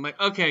person. I'm like,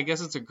 okay, I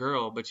guess it's a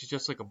girl, but she's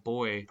just like a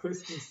boy.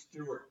 Kristen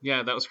Stewart.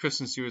 Yeah, that was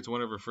Kristen Stewart's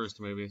one of her first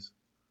movies.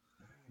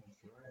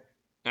 That's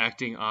right.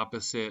 Acting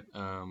opposite.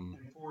 And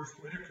Forrest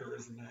Whitaker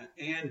is in that,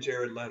 and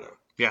Jared Leto.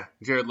 Yeah,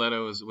 Jared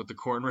Leto was with the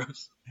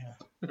cornrows. Yeah.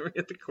 Remember he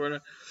had the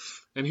corner.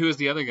 And who was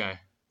the other guy?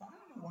 I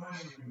don't know why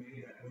they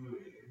made that movie.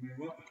 I mean,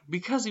 what?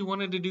 Because he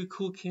wanted to do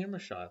cool camera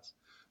shots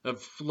of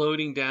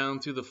floating down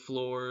through the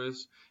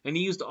floors, and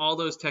he used all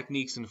those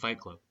techniques in Fight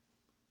Club.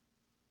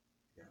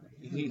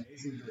 He's an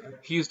amazing director.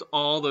 He used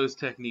all those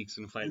techniques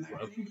in Fight And I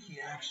Club. think he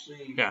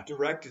actually Yeah.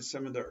 directed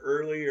some of the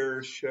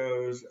earlier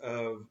shows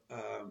of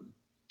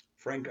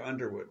Frank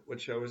Underwood. What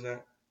show was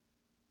that?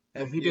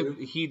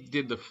 He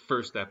did the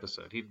first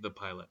episode. He did the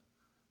pilot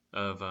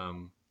of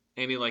and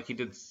he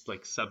did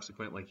like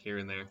subsequent like here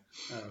and there.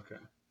 Oh,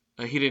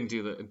 okay. He didn't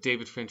do the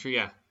David Fincher.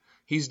 Yeah,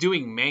 he's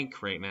doing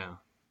Mank right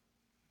now.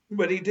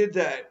 But he did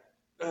that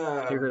You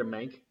heard of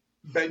Mank?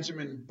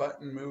 Benjamin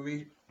Button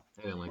movie.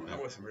 I didn't like That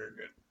that. wasn't very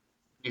good.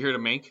 You heard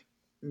of Mank?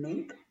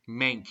 Mink?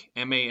 Mank,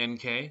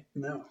 M-A-N-K.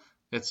 No.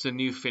 It's a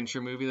new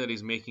Fincher movie that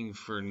he's making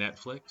for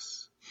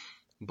Netflix.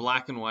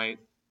 Black and white.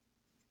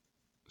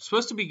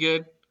 Supposed to be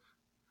good,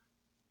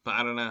 but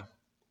I don't know.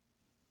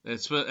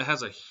 It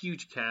has a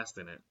huge cast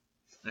in it.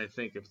 I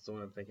think if it's the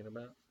one I'm thinking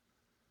about.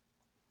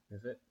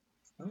 Is it?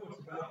 Oh, it's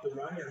about the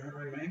writer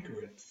Herman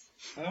Mankiewicz.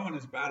 That one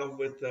is battled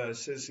with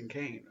Citizen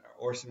Kane,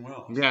 Orson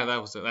Welles. Yeah,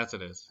 that's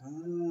it is.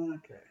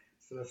 Okay,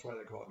 so that's why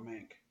they call it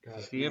Mank. Got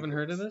it. You haven't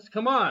heard of this?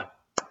 Come on.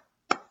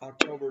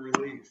 October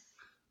release.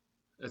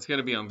 It's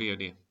gonna be on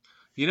VOD.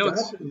 You know,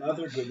 that's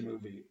another good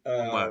movie.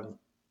 What?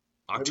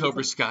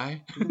 October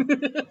Sky.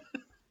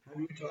 Have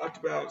you talked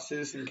about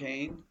Citizen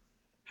Kane?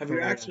 Have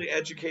you actually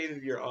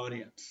educated your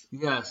audience?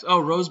 Yes. Oh,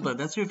 Rosebud.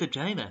 That's your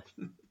vagina.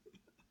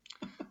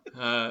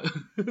 Come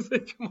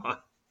on.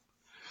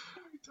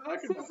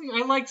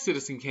 I like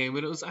Citizen Kane,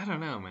 but I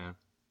don't know, man.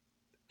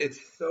 It's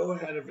so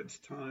ahead of its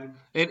time.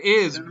 It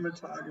is.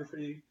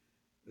 Cinematography,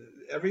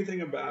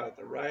 everything about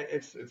it, right?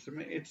 It's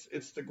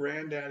the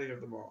granddaddy of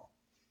them all.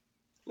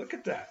 Look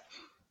at that.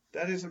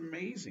 That is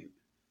amazing.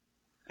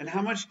 And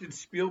how much did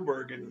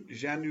Spielberg and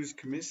Janusz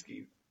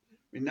Kaminski?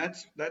 I mean,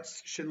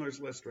 that's Schindler's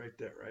List right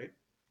there, right?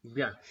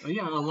 Yeah.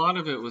 Yeah, a lot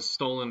of it was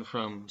stolen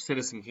from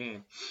Citizen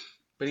Kane.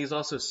 But he's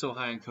also so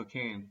high in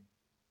cocaine.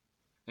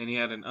 And he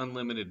had an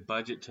unlimited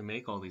budget to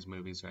make all these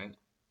movies, right?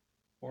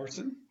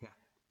 Orson? Yeah.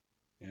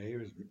 Yeah, he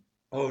was.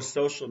 Oh,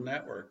 Social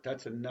Network.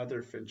 That's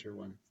another Fincher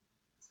one.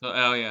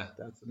 Oh, yeah.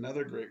 That's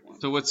another great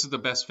one. So what's the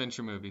best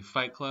Fincher movie?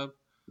 Fight Club?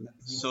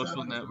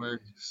 Social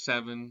Network?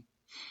 Seven?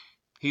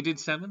 He did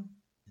Seven?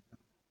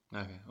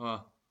 Okay,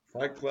 well.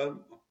 Fight Club?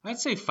 I'd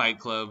say Fight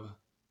Club.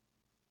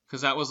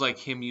 Because that was like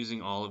him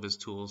using all of his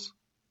tools.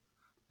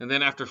 And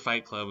then after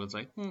Fight Club, it's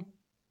like,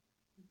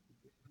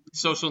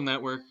 Social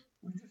Network.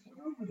 We just went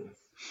over this.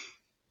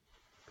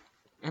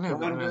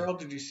 Gone Girl?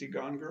 Did you see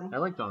Gone Girl? I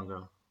like Gone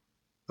Girl.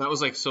 That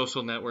was like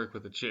Social Network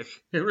with a chick.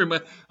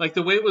 Like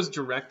the way it was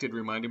directed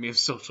reminded me of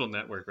Social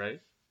Network, right?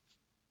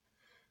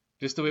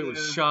 Just the way it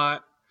was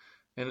shot.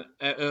 And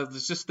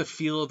it's just the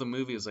feel of the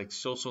movie is like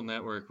Social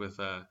Network with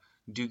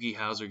Doogie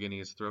Howser getting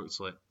his throat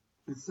slit.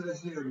 It says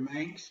here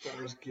Mank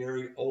stars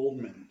Gary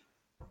Oldman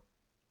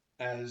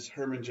as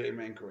Herman J.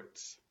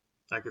 Mankiewicz.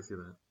 I could see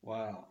that.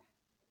 Wow.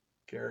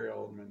 Gary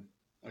Oldman,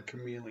 a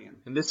chameleon.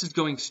 And this is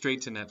going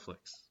straight to Netflix.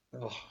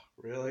 Oh,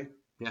 really?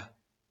 Yeah.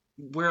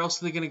 Where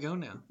else are they going to go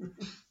now?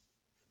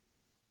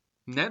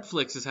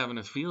 Netflix is having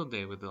a field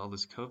day with all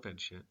this COVID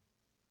shit.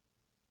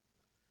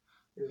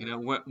 Yeah. You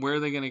know, where are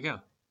they going to go?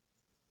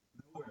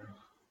 Nowhere.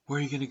 Where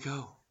are you going to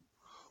go?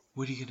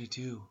 What are you going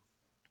to do?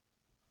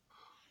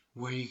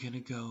 Where are you going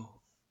to go?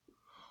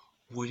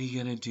 What are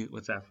you going to do?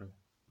 What's that from?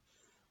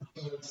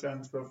 That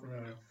sounds so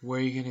familiar. Where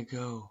are you going to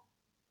go?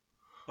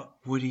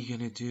 What are you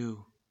going to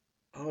do?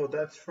 Oh,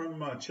 that's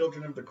from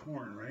Children of the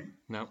Corn, right?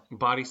 No,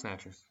 Body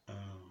Snatchers. Oh.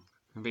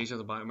 Invasion of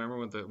the Body. Remember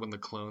when the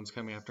clones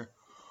come after?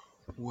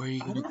 Where are you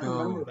going to go? I don't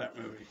remember that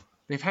movie.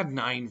 They've had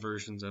 9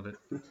 versions of it.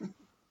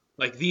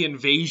 Like The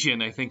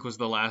Invasion, I think, was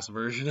the last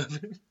version of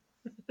it.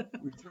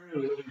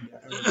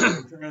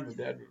 Return of the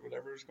Dead,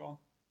 whatever it's called.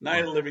 Night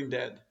of the Living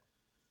Dead.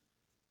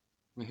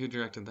 Who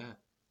directed that?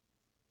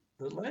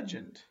 The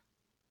Legend.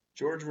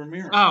 George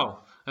Romero. Oh,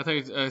 I thought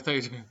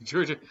you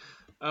George.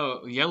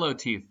 Oh, Yellow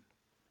Teeth.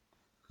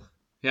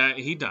 Yeah,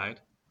 he died.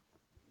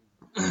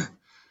 I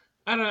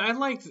don't know. I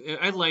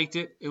liked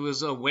it. It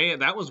was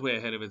that was way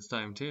ahead of its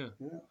time too.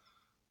 Yeah.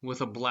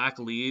 With a black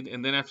lead,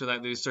 and then after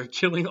that they start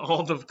killing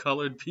all the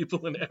colored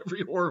people in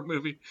every horror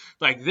movie.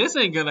 Like, this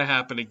ain't gonna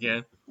happen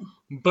again.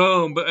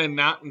 Boom. And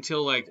not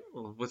until like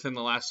within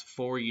the last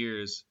 4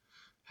 years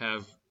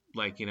have,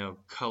 like, you know,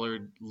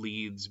 colored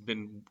leads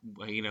been,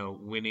 you know,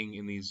 winning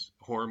in these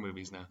horror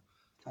movies now.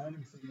 I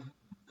haven't seen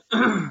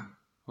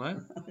What?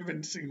 I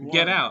haven't seen one.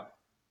 Get Out.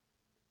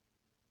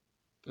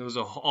 It was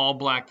an all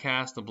black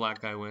cast. The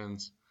black guy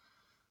wins.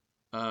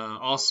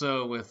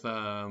 Also with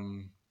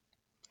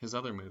his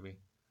other movie.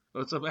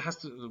 It has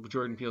to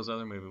Jordan Peele's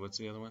other movie. What's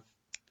the other one?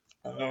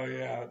 Oh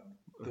yeah,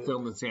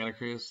 Filmed in Santa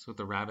Cruz with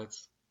the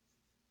rabbits.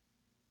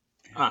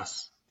 Yeah.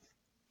 Us.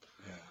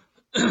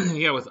 Yeah.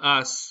 Yeah, with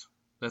Us.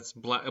 That's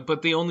black.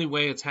 But the only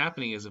way it's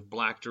happening is if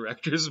black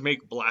directors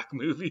make black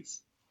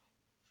movies.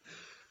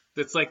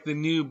 That's like the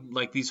new,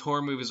 like, these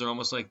horror movies are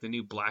almost like the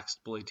new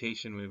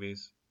blaxploitation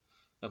movies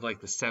of like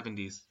the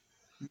 70s.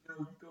 You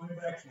know, going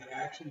back to the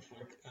action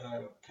flick,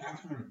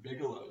 Catherine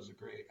Bigelow is a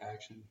great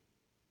action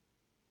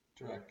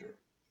director.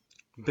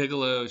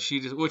 Bigelow,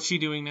 what's she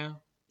doing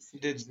now? She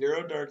did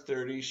Zero Dark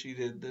 30. She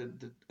did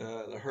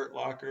the Hurt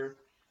Locker.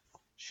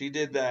 She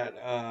did that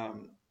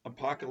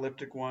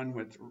apocalyptic one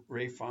with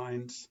Ray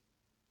Fiennes.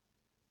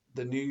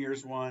 The New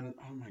Year's one.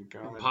 Oh my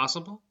God.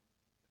 Impossible?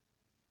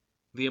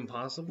 The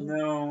Impossible?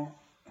 No.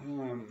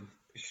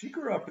 She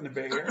grew up in the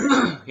Bay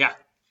Area. Yeah,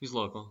 she's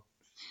local.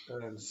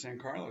 San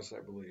Carlos,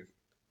 I believe.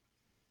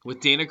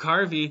 With Dana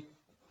Carvey.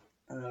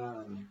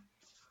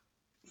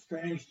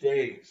 Strange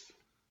Days.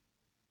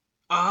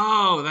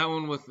 Oh, that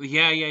one with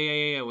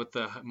with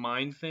the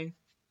mind thing,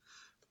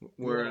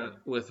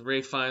 with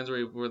Ray Fiennes,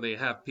 where they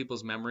have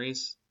people's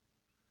memories.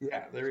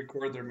 Yeah, they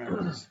record their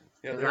memories.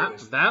 Yeah, there it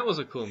is. That was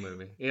a cool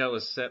movie. Yeah, it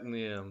was set in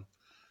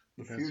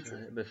The future.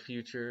 right, the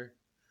future.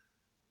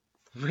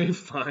 Ray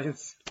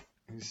Fiennes.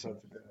 He's such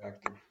a good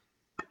actor.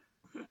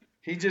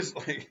 He just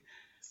like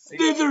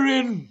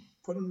Slytherin.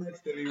 put him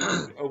next to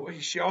anyone. Oh,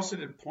 she also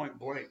did Point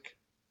Blank,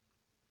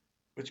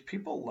 which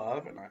people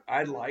love, and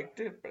I liked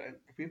it, but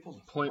people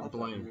Point love that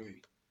Blank.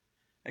 movie.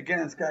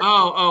 Again, it's got.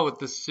 Oh, with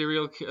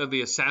the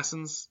the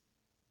assassins.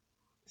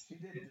 She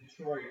did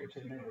Detroit,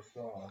 which I never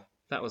saw.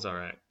 That was all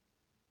right.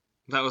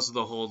 That was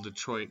the whole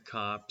Detroit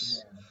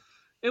cops.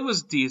 Yeah. It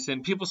was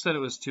decent. People said it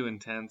was too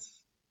intense.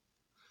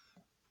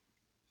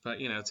 But,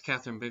 it's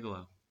Catherine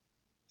Bigelow.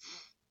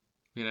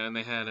 And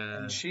they had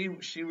a... And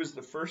she was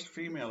the first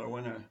female to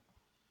win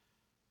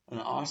an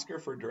Oscar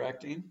for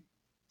directing.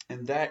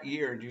 And that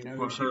year, do you know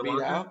who she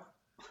beat out?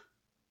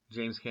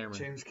 James Cameron.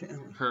 James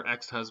Cameron. Her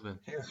ex-husband.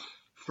 Yeah.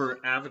 For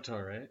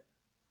Avatar, right?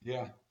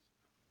 Yeah.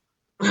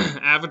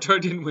 Avatar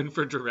didn't win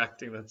for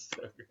directing. That's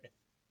so great.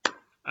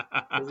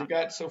 Because he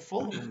got so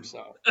full of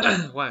himself.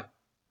 Why?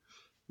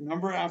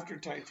 Remember after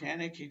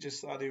Titanic, he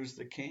just thought he was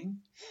the king?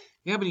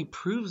 Yeah, but he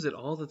proves it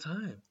all the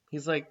time.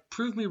 He's like,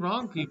 prove me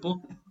wrong,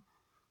 people.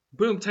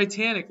 Boom,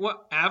 Titanic.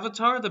 What?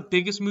 Avatar, the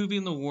biggest movie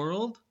in the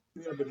world?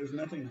 Yeah, but there's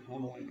nothing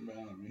humbling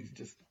about him. He's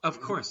just... Of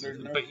course.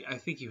 But I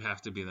think you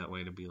have to be that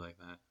way to be like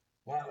that.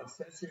 Wow, it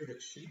says here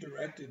that she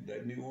directed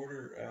the New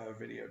Order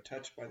video,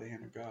 Touched by the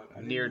Hand of God.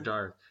 Near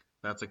Dark.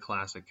 That's a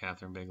classic,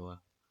 Catherine Bigelow.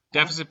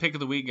 Deficit pick of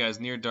the week, guys.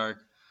 Near Dark.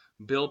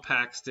 Bill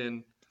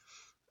Paxton.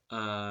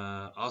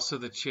 Also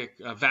the chick,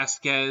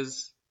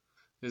 Vasquez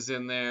is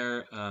in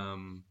there. I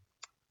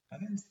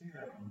didn't see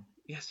that one.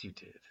 Yes, you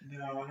did.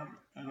 No,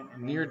 I don't remember.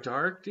 Near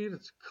Dark, dude?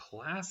 It's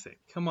classic.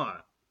 Come on.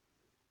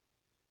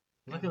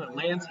 Look at that.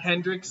 Lance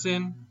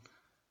Hendrickson.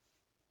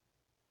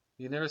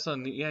 You never saw...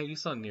 Yeah, you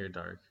saw Near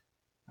Dark.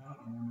 I don't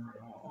remember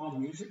at all. Oh,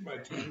 music by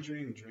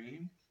Tangerine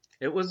Dream?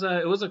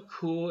 It's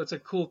a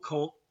cool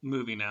cult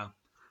movie now.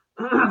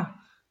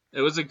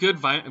 It was a good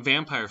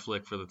vampire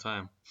flick for the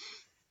time.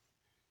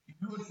 You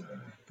know what's a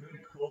good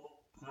cult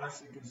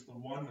classic is the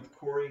one with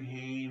Corey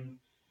Haim.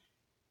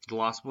 The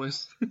Lost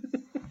Boys?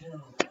 Yeah.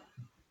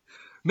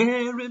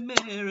 Mary,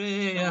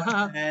 Mary.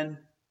 And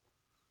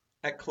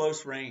At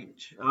Close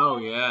Range. Oh,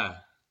 yeah.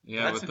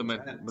 Yeah, That's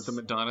with the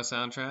Madonna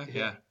soundtrack.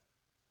 Yeah.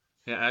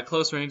 Yeah, At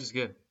Close Range is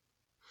good.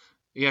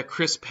 Yeah,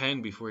 Chris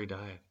Penn before he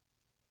died.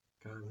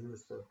 God, he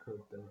was so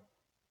coked up.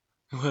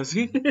 Was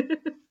he?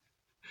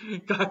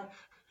 God.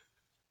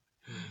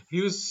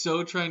 He was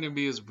so trying to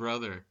be his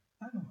brother.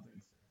 I don't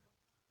think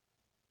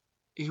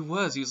so.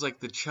 He was like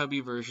the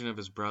chubby version of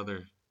his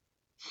brother.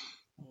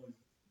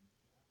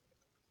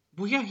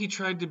 Well, yeah, he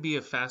tried to be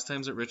a Fast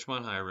Times at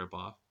Ridgemont High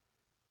ripoff.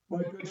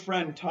 My good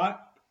friend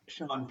taught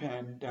Sean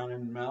Penn down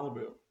in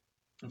Malibu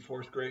in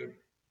 4th grade.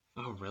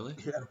 Oh, really?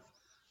 Yeah.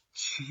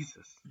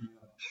 Jesus. Yeah.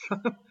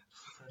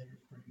 Pretty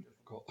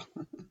difficult.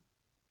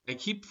 I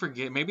keep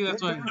forgetting. Maybe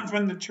that's why. Get down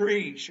from the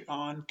tree,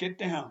 Sean. Get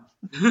down.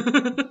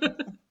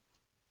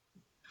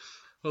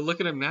 Well,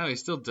 look at him now. He's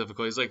still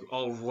difficult. He's like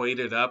all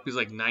roided up. He's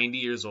like 90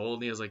 years old,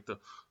 and he has like the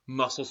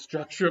muscle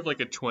structure of like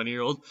a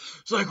 20-year-old.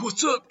 He's like,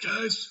 "What's up,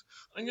 guys?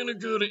 I'm gonna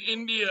go to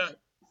India." Have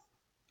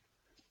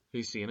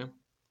you seen him?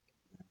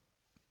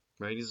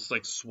 Right? He's just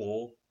like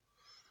swole.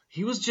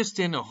 He was just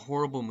in a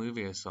horrible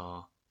movie I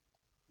saw.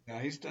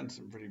 Yeah, he's done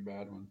some pretty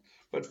bad ones.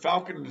 But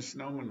Falcon and the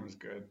Snowman was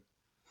good.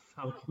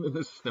 Falcon and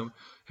the Snowman.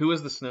 Who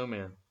was the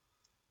snowman?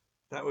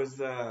 That was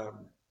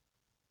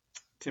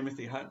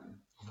Timothy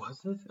Hutton.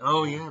 Was it?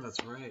 Oh, yeah,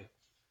 that's right.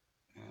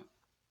 Yeah.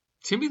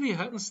 Timothy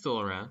Hutton's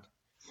still around.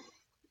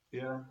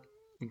 Yeah.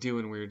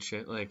 Doing weird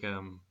shit. Like, I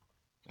don't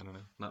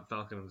know. Not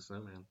Falcon and the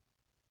Snowman.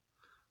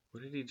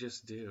 What did he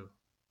just do?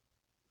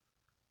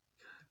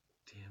 God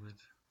damn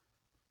it.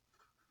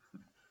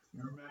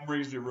 Your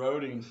memory's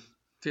eroding.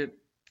 Dude.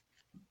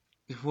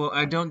 Well,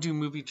 I don't do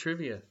movie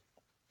trivia.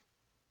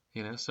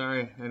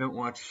 Sorry, I don't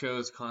watch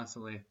shows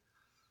constantly.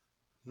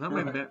 Not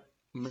my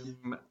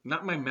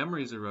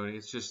memory's eroding.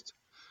 It's just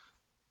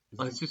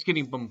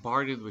getting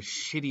bombarded with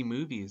shitty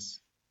movies,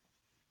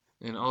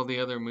 and all the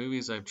other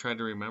movies I've tried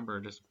to remember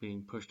are just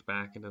being pushed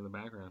back into the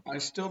background. I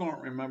still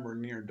don't remember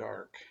Near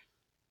Dark.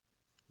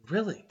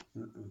 Really?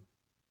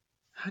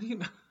 How do you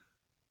know?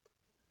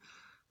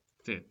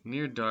 Dude,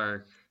 Near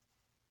Dark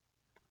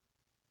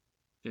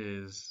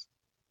is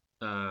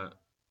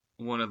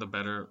one of the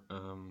better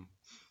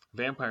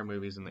vampire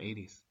movies in the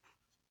 80s.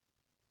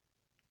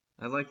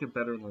 I like it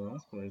better than The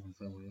Lost Boys in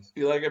some ways.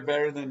 You like it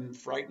better than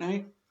Fright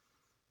Night?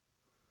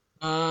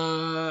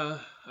 I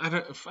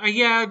don't.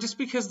 Yeah, just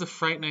because the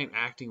Fright Night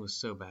acting was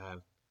so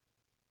bad.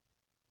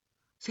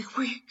 It's like,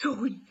 where you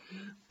going,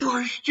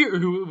 Buster?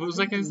 What was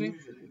that guy's name?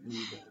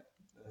 Pretty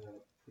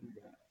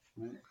bad,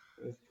 right?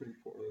 It was pretty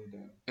poorly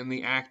done. And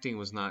the acting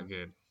was not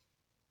good.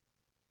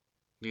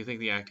 Do you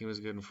think the acting was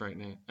good in Fright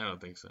Night? I don't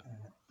think so.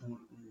 I don't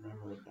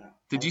remember that.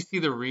 Did you see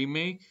the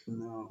remake?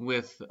 No.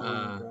 With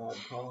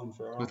Colin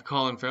Farrell. With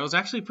Colin Farrell? It's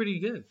actually pretty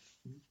good.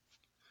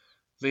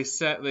 They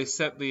set the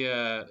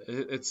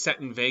it's set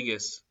in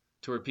Vegas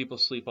to where people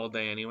sleep all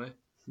day anyway.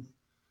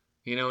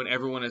 You know, and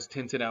everyone has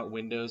tinted out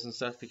windows and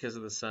stuff because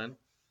of the sun.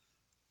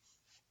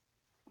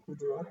 Who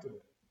directed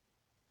it?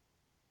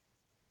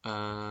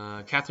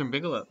 Catherine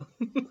Bigelow.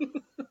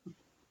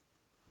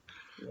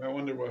 I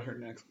wonder what her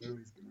next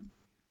movie's going to be.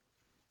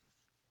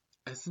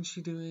 Isn't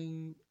she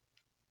doing...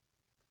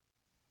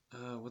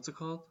 what's it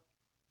called?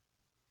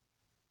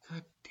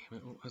 God damn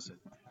it, what was it?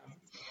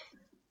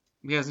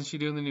 Yeah, isn't she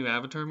doing the new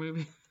Avatar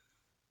movie?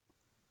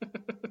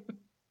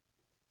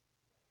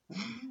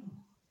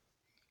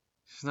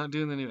 She's not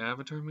doing the new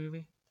Avatar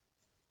movie?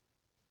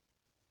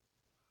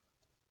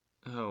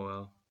 Oh,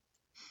 well.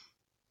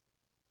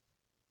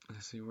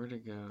 Let's see, where'd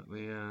it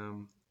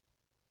go?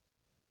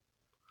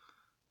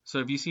 So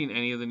have you seen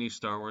any of the new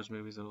Star Wars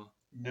movies at all?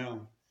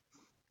 No.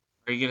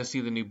 Are you going to see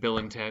the new Bill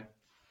and Ted?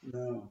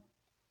 No.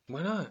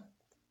 Why not?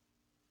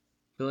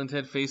 Bill and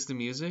Ted Face the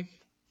Music?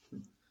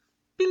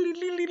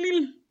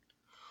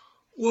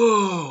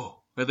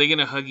 Whoa! Are they going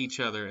to hug each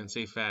other and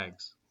say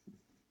fags?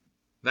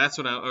 That's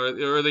what or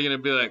are they going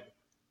to be like,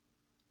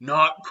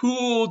 not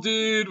cool,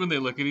 dude, when they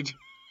look at each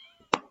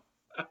other?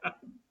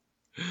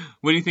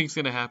 What do you think's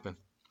going to happen?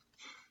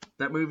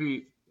 That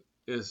movie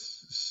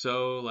is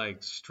so,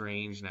 like,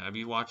 strange now. Have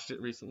you watched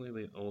it recently,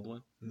 the old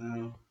one?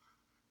 No.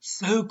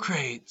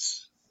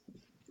 Socrates!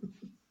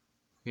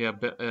 Yeah,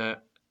 but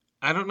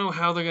I don't know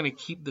how they're going to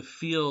keep the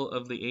feel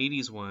of the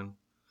 80s one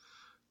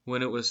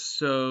when it was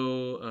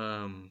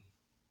so,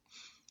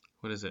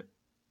 what is it?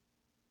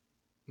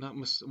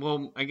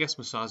 Well, I guess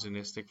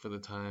misogynistic for the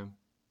time.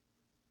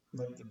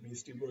 Like the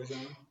Beastie Boys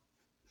album?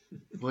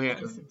 Well, yeah.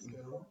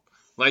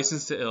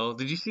 License to Ill.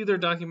 Did you see their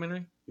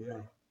documentary?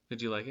 Yeah.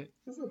 Did you like it?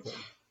 It's okay.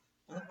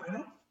 I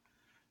don't.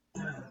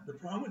 The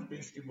problem with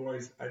Beastie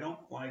Boys, I don't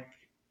like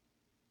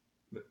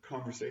the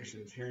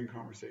conversations, hearing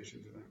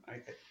conversations with them.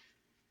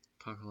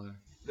 Talk a lot.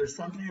 There's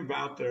something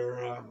about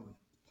their.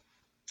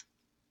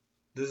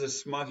 There's a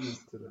smugness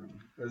to them.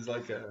 There's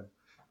like a.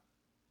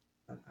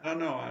 I don't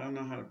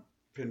know how to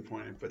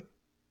pinpoint it, but.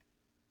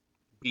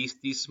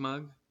 Beastie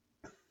smug?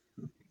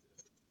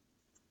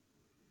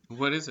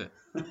 What is it?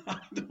 I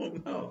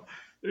don't know.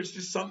 There's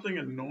just something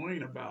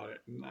annoying about it.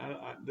 And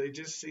they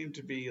just seem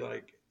to be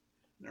like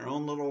in their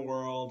own little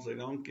worlds. They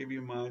don't give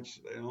you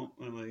much. They don't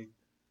really.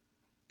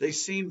 They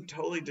seem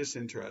totally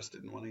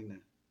disinterested in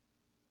wanting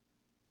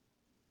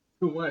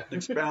to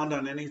expound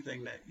on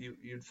anything that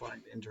you'd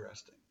find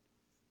interesting.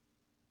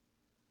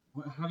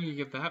 How do you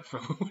get that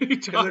from? What are you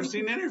talking? Because I've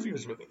seen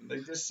interviews with them.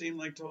 They just seem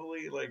like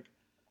totally like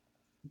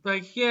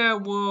yeah,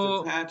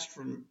 well, detached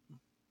from.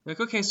 Like,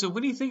 okay, so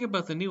what do you think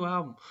about the new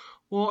album?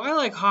 Well, I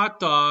like hot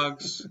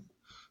dogs,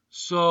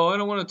 so I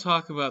don't want to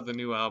talk about the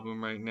new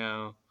album right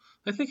now.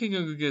 I think I'm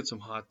going to go get some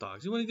hot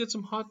dogs. You want to get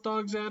some hot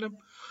dogs, Adam?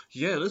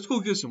 Yeah, let's go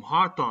get some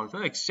hot dogs. I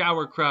like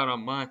sauerkraut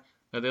on mine.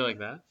 Are they like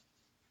that?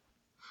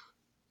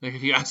 Like,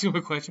 if you ask them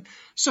a question,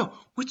 so,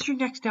 what's your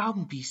next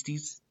album,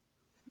 Beasties?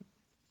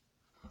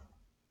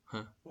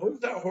 Huh? What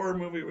was that horror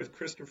movie with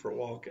Christopher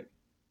Walken?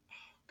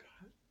 Oh,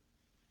 God.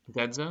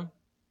 Dead Zone?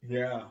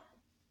 Yeah.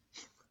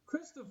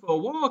 Christopher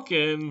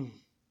Walken,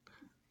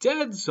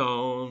 Dead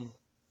Zone.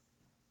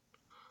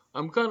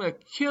 I'm gonna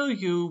kill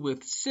you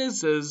with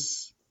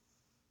scissors.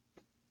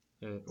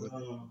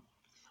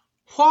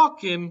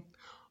 Walking,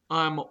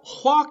 I'm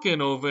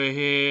walking over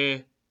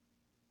here.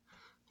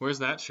 Where's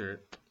that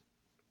shirt?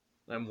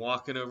 I'm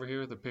walking over here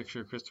with a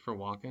picture of Christopher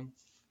Walken.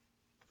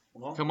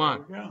 Well, come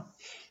on. Yeah.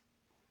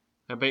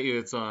 I bet you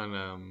it's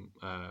on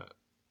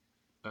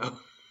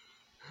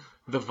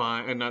the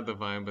Vine, not the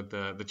Vine, but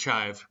the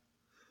Chive.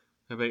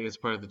 I bet you it's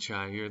part of the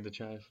Chive. You heard the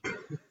Chive?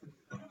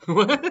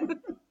 What?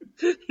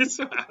 You're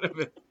so out of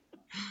it.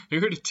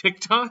 You heard of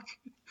TikTok?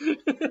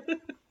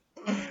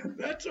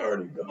 That's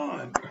already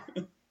gone.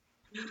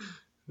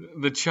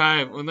 The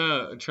Chive. Well,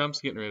 no,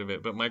 Trump's getting rid of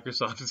it, but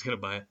Microsoft is going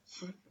to buy it.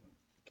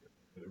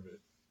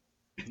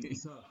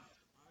 So,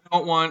 I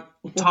don't want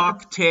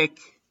talk tick.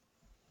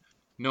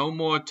 No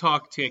more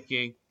talk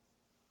ticking.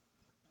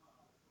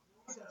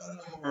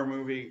 Horror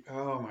movie.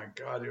 Oh my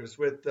God! It was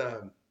with.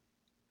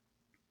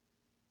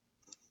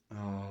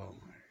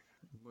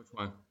 Which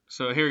one?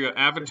 So here we go.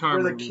 Avatar.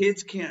 Where the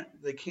kids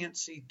can't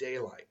see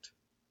daylight.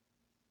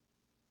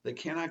 They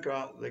cannot go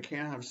out. They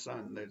can't have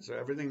sun. So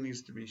everything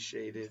needs to be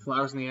shaded.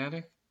 Flowers in the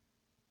Attic?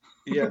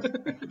 Yes,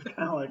 kind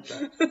of like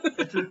that.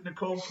 It's with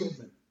Nicole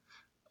Kidman.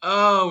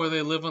 Oh, where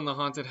they live on the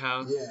haunted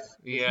house?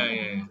 Yeah.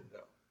 Yeah.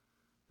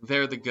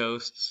 They're the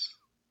ghosts.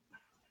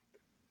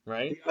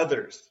 Right? The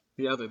others.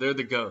 They're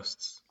the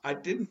ghosts.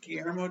 Didn't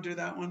Guillermo do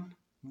that one?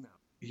 No.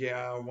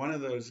 Yeah, one of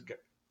those,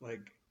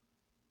 like...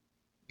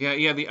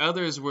 Yeah, the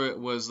others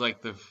was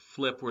like the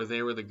flip where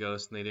they were the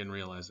ghosts and they didn't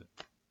realize it.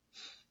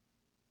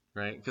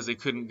 Right? Because they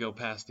couldn't go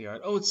past the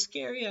yard. Oh, it's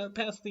scary out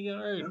past the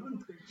yard.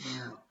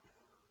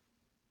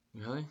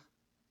 Really?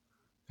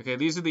 Okay,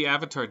 these are the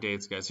Avatar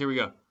dates, guys. Here we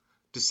go.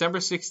 December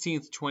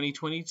 16th,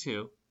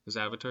 2022 is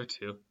Avatar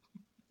 2.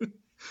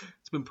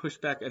 It's been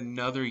pushed back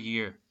another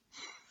year.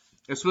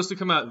 It's supposed to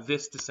come out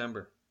this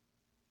December.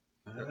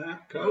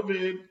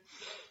 COVID.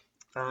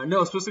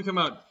 No, it's supposed to come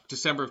out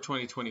December of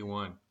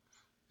 2021.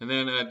 And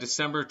then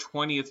December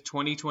 20th,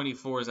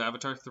 2024 is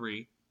Avatar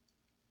 3.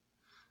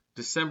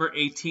 December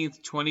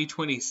 18th,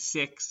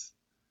 2026,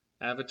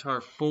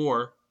 Avatar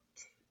 4.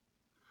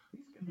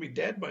 He's going to be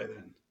dead by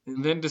then.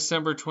 And then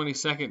December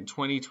 22nd,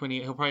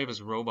 2028, he'll probably have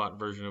his robot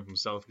version of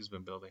himself he's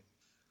been building.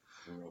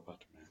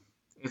 Robot Man.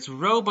 It's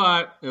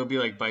robot. It'll be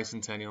like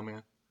Bicentennial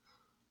Man.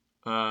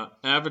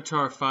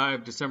 Avatar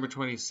 5, December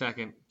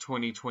 22nd,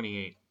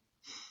 2028.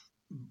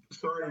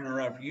 Sorry to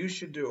interrupt. You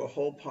should do a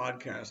whole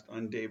podcast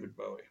on David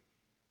Bowie.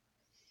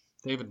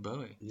 David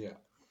Bowie? Yeah.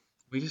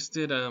 We just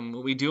did,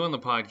 what we do on the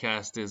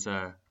podcast is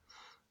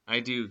I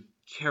do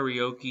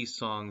karaoke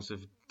songs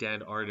of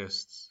dead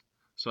artists.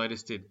 So I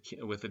just did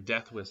with a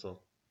death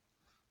whistle.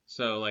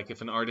 So, like,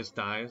 if an artist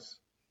dies,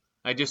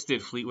 I just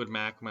did Fleetwood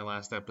Mac my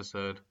last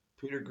episode.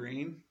 Peter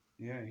Green?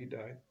 Yeah, he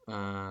died.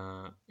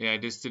 Yeah, I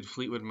just did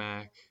Fleetwood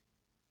Mac.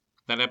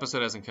 That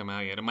episode hasn't come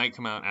out yet. It might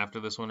come out after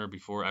this one or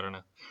before. I don't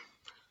know.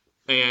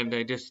 And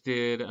I just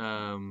did,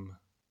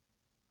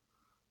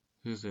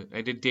 who's it?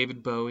 I did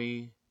David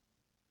Bowie.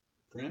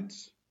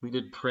 Prince? We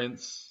did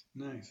Prince.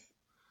 Nice.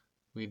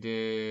 We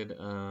did,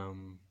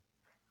 who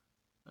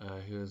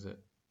is it?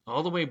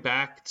 All the way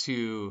back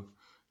to,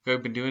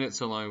 I've been doing it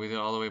so long, we did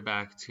all the way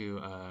back to,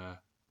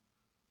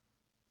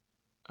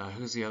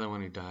 who's the other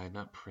one who died?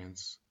 Not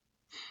Prince.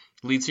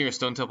 Lead singer of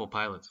Stone Temple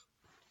Pilots.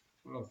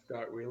 Oh,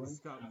 Scott Weiland?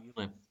 Scott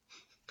Weiland.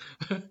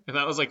 And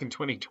that was like in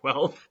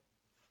 2012.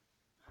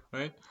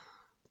 Right?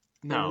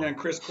 No. And then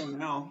Chris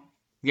Cornell.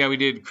 Yeah, we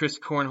did Chris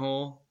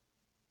Cornhole.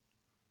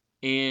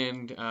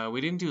 And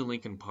we didn't do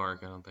Linkin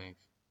Park, I don't think.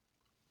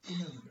 I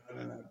never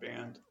got in that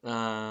band.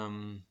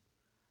 Um,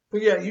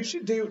 But yeah, you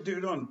should do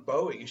it on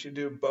Bowie. You should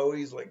do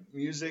Bowie's like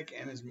music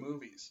and his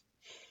movies.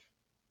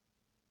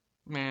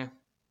 meh.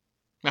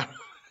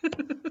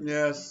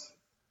 Yes.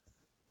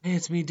 Hey,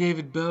 it's me,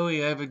 David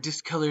Bowie. I have a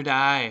discolored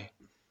eye.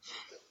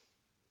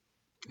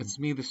 It's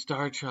me, the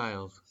Star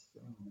Child.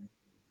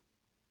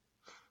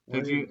 I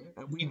did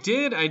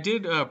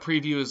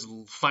preview his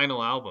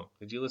final album.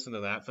 Did you listen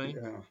to that thing?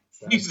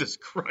 Yeah. Jesus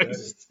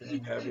Christ. That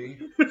is heavy.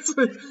 It's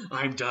like,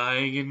 I'm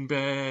dying in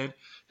bed.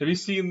 Have you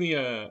seen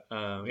the,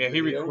 yeah, he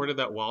Video? recorded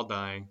that while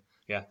dying.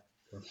 Yeah.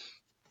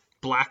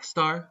 Black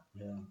Star?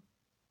 Yeah.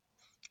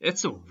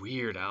 It's a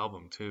weird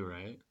album too,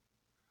 right?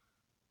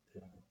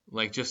 Yeah.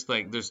 Like, just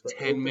like, there's The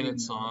 10-minute opening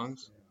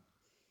songs. notes,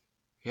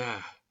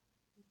 Yeah.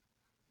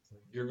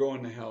 You're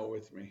going to hell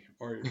with me.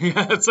 Or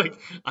Yeah, it's like,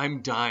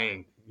 I'm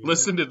dying. Yeah.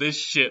 Listen to this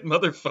shit,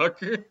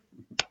 motherfucker.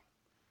 But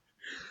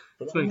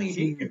It's only like-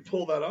 he can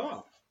pull that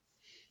off.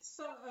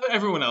 So,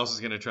 everyone else is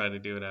going to try to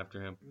do it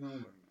after him. No.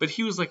 But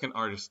he was like an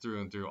artist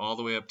through and through, all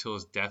the way up till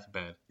his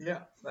deathbed. Yeah,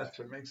 that's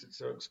what makes it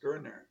so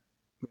extraordinary.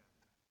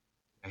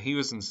 He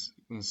was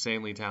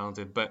insanely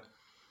talented. But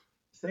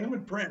Same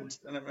with Prince,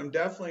 and I'm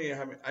definitely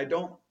having. I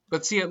don't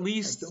see, at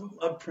least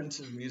love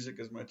Prince's music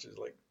as much as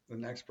like the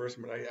next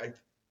person, but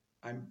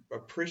I'm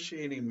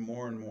appreciating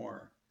more and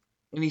more.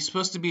 and he's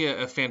supposed to be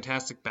a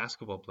fantastic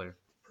basketball player.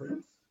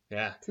 Prince?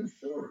 Yeah. Too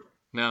short.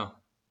 No.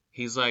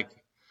 He's like,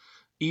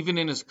 even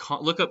in his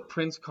look up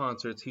Prince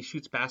concerts, he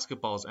shoots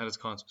basketballs at his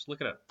concerts.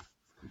 Look it up.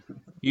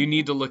 You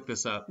need to look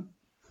this up.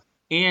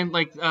 And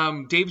like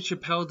David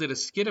Chappelle did a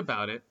skit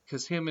about it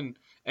because him and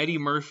Eddie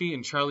Murphy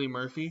and Charlie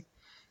Murphy,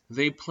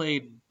 they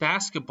played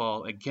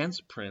basketball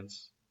against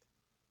Prince.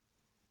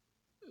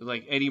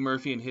 Like Eddie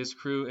Murphy and his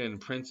crew and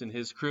Prince and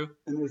his crew.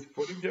 And there's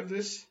footage of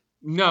this?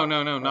 No,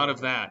 not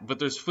of that. But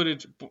there's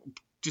footage.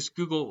 Just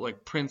Google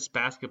like Prince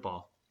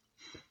basketball.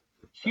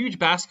 Huge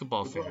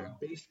basketball figure.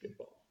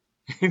 Basketball.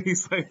 And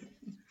he's like,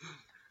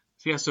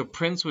 yeah. So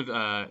Prince would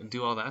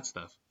do all that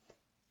stuff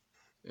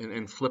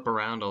and flip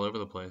around all over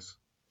the place.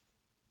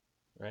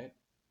 Right?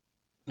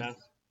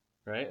 That's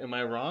right. Am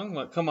I wrong?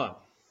 What? Come on.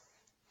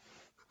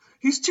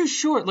 He's too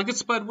short. Look at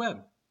Spud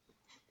Webb.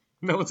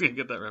 No one's gonna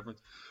get that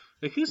reference.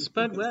 Like, who's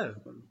Spud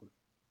Webb?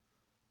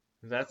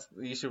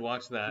 You should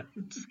watch that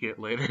skit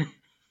later.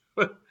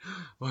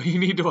 Well, you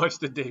need to watch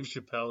the Dave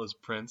Chappelle as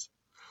Prince.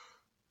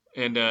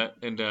 And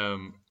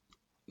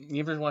you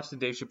ever watch the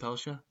Dave Chappelle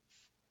show?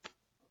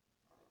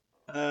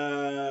 No,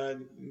 I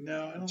don't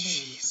know.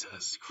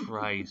 Jesus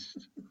Christ.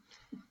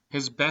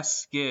 His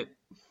best skit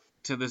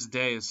to this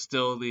day is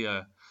still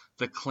the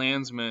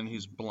Klansman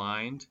who's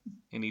blind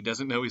and he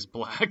doesn't know he's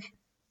black.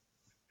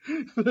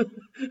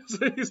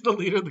 So he's the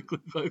leader of the Ku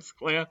Klux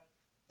Klan.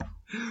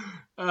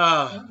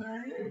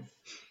 I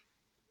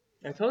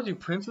told you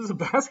Prince is a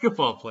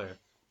basketball player.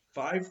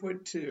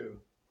 5'2".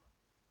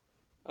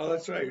 Oh,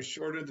 that's right. He's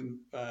shorter than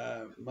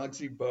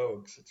Muggsy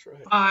Bogues. That's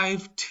right.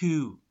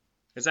 5'2".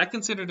 Is that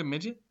considered a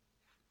midget?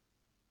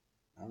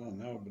 I don't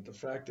know, but the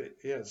fact that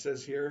it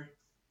says here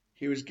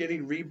he was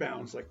getting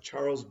rebounds like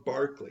Charles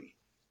Barkley.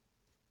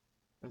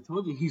 I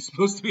told you he's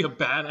supposed to be a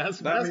badass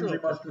That means he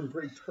basketball must have been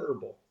pretty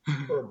terrible.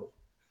 Terrible.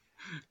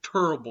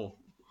 Terrible.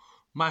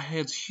 My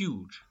head's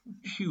huge.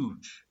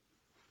 Huge.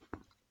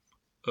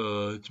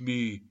 It's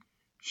me,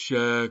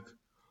 Shaq.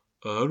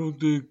 I don't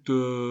think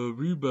the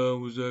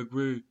rebound was that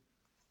great.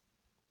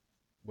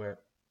 Where?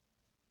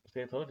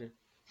 See, I told you.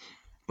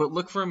 But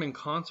look for him in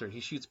concert. He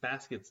shoots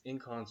baskets in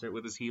concert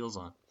with his heels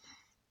on.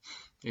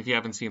 If you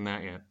haven't seen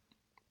that yet.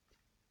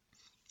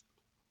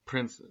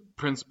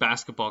 Prince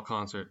basketball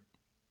concert.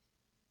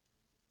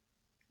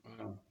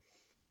 Wow.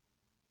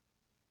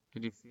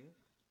 Did you see it?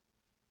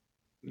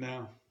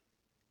 No.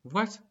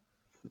 What?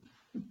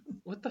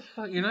 What the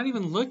fuck? You're not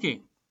even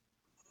looking.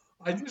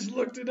 I just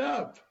looked it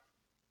up.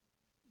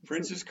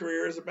 Prince's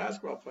career as a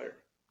basketball player.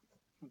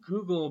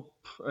 Google.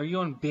 Are you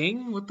on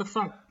Bing? What the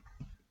fuck?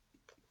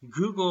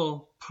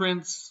 Google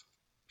Prince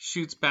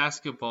shoots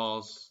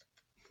basketballs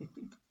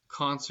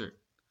concert.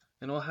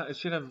 And it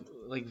should have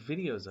like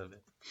videos of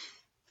it.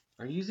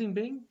 Are you using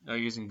Bing? Oh,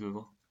 you're using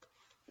Google.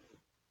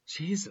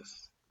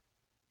 Jesus.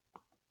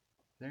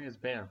 There he is.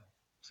 Bam.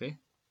 See?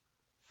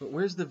 But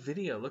where's the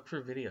video? Look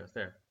for videos.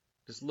 There.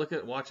 Just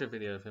watch a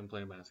video of him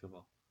playing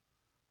basketball.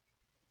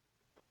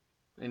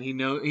 And he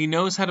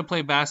knows how to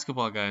play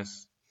basketball,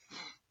 guys.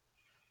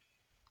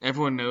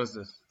 Everyone knows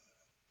this.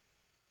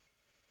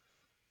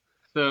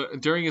 So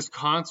during his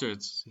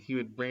concerts, he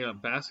would bring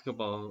up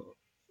basketball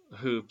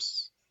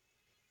hoops.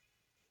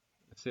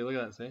 See, look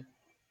at that. See?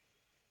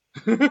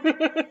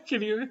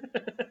 Can you?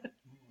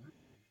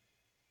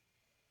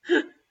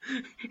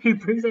 He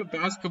brings up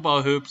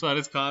basketball hoops at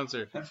his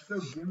concert. That's so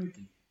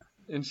gimmicky.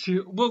 And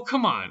well,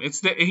 come on.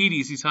 It's the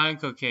 80s. He's high on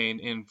cocaine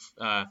and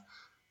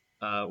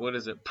what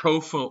is it?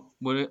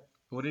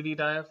 What did he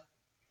die of?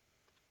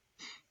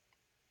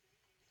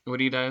 What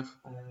did he die of?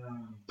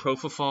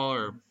 Propofol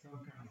or?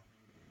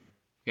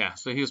 Yeah,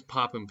 so he was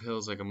popping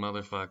pills like a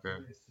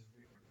motherfucker.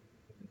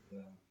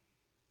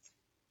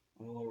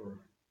 All over.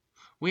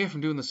 We have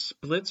him doing the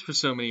splits for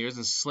so many years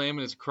and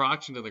slamming his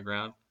crotch into the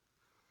ground.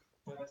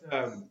 But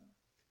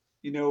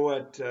you know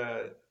what?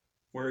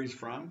 Where he's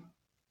from?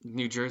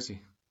 New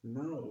Jersey.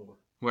 No.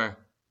 Where?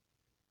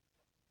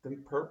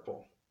 Think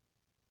purple.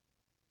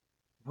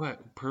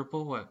 What?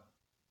 Purple? What?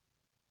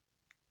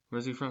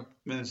 Where's he from?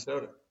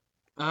 Minnesota.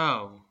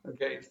 Oh.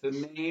 Okay, it's the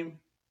name.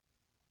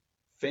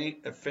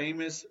 A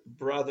famous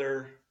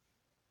brother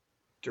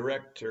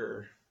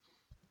director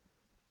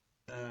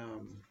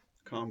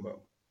combo.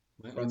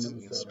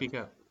 Speak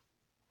up.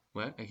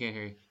 What? I can't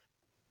hear you.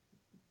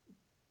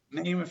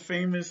 Name a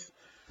famous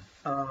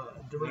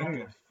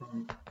director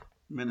from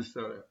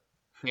Minnesota.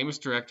 Famous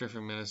director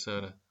from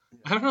Minnesota.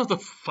 I don't know what the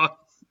fuck.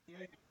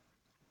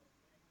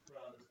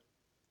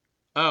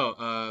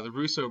 Oh, the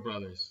Russo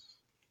brothers.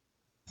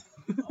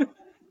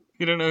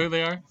 You don't know who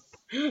they are?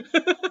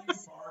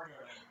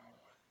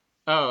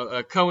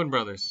 Oh, Coen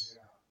brothers.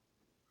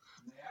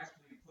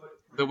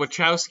 The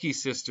Wachowski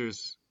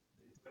sisters.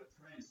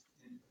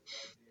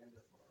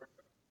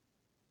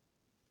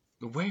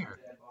 Where?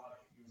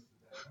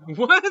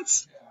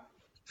 What?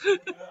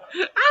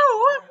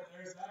 Ow!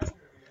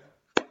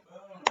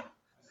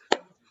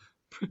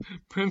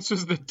 Prince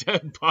was the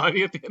dead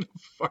body at the end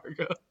of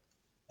Fargo.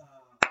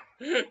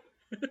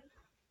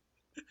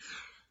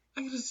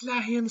 I'm gonna just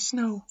lie here in the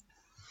snow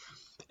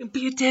and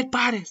be a dead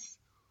body.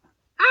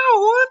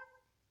 Ow!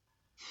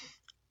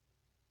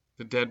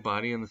 The dead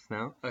body in the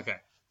snow? Okay.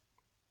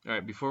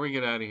 Alright, before we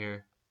get out of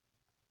here,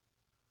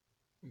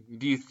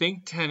 do you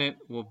think Tenet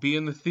will be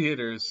in the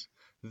theaters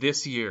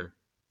this year?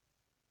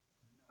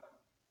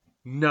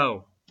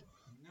 No.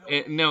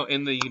 No,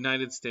 in the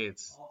United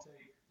States.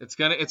 It's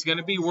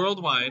gonna be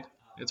worldwide.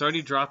 It's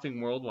already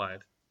dropping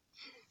worldwide.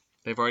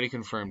 They've already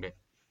confirmed it.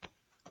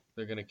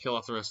 They're gonna kill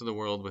off the rest of the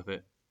world with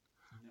it.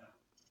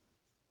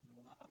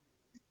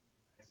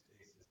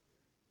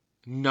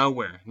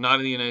 Nowhere. Not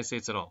in the United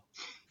States at all.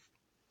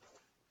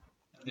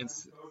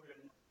 It's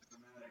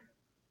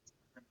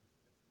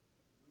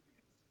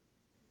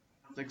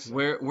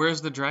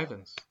where's the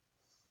drive-ins?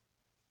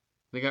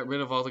 They got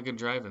rid of all the good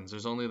drive-ins.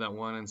 There's only that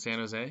one in San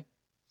Jose.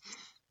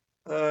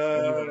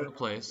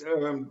 Place.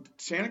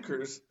 Santa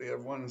Cruz. They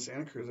have one in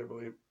Santa Cruz, I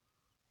believe.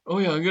 Oh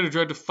yeah, I'm gonna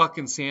drive to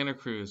fucking Santa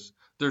Cruz.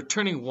 They're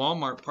turning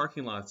Walmart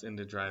parking lots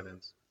into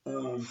drive-ins.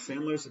 San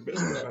Luis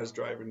Obispo has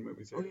drive-in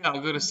movies. Oh yeah,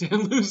 I'll go to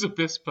San Luis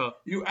Obispo.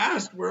 You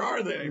asked, where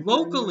are they?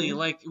 Locally,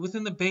 like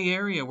within the Bay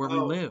Area where we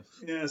live.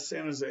 Yeah,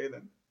 San Jose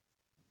then.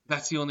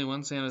 That's the only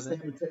one, San Jose? San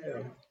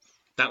Mateo.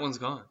 That one's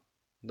gone.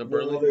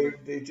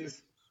 They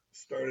just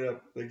started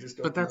up.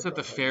 But that's at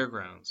the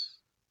fairgrounds.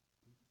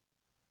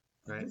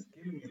 Right? Just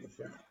give me the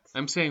facts.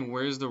 I'm saying,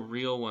 where's the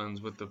real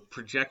ones with the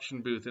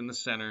projection booth in the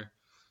center?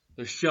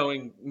 They're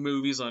showing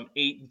movies on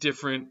 8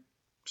 different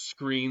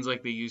screens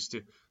like they used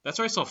to. That's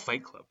where I saw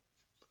Fight Club.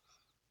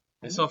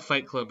 I saw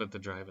Fight Club at the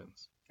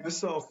drive-ins. I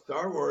saw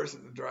Star Wars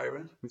at the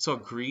drive-in. We saw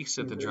Grease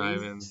at the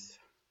drive-ins.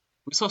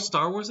 We saw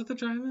Star Wars at the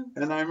drive-in?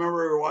 And I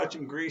remember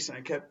watching Grease, and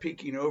I kept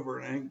peeking over,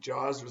 and I think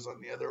Jaws was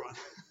on the other one.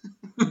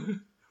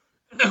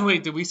 No,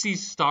 wait, did we see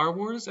Star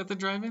Wars at the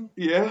drive-in?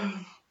 Yeah.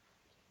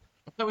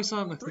 I thought we saw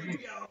it in the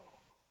theater.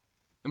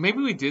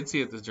 Maybe we did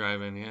see it at the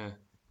drive-in, yeah.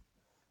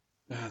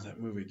 Ah, that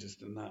movie just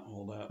did not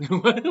hold up.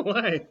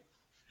 Why?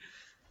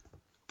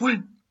 What?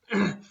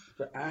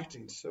 The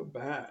acting's so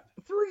bad.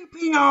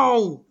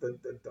 3PO!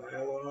 The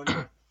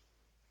dialogue.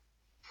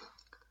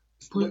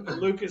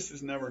 Lucas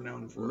is never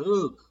known for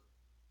Luke.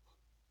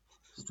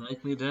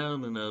 Strike me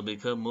down and I'll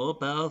become more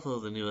powerful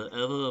than you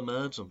ever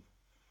imagined.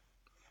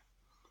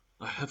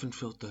 I haven't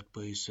felt that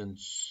way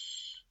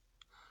since.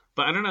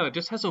 But I don't know. It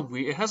just has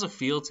it has a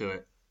feel to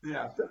it.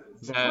 Yeah,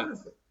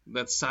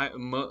 that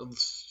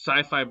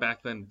sci-fi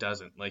back then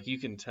doesn't. Like you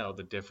can tell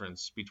the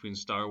difference between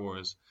Star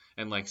Wars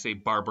and like say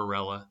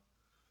Barbarella.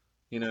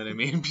 You know what I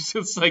mean? Because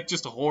it's like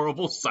just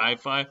horrible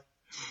sci-fi.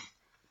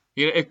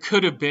 Yeah, it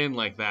could have been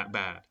like that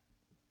bad,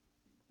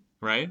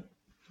 right?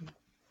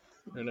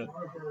 Or no?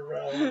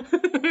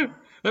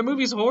 That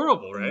movie's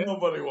horrible, right?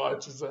 Nobody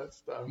watches that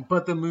stuff.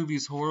 But the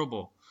movie's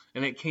horrible,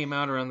 and it came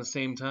out around the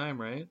same time,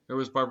 right? Or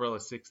was Barbarella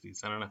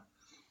 60s? I don't know.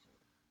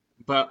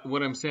 But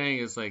what I'm saying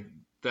is like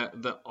that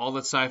all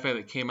the sci-fi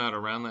that came out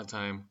around that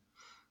time,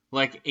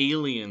 like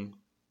Alien,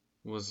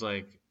 was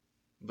like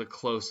the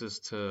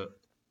closest to.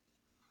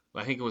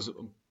 I think it was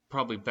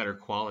probably better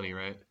quality,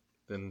 right,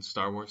 than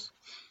Star Wars.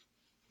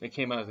 It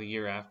came out the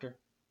year after,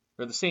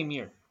 or the same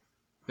year.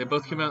 They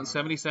both came out in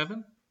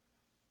 '77.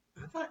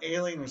 I thought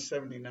Alien was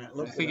 79.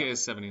 I think it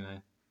is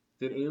 79.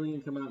 Did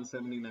Alien come out in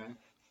 79? I found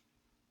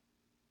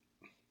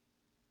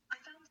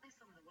this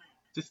on the web.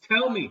 Just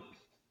tell me.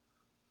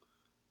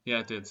 Yeah,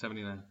 it did,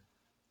 79.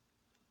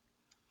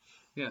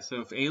 Yeah,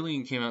 so if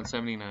Alien came out in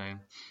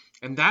 79,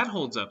 and that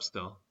holds up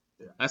still.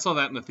 Yeah. I saw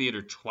that in the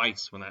theater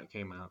twice when that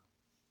came out.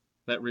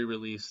 That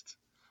re-released,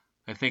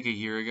 I think, a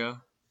year ago.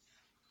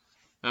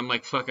 I'm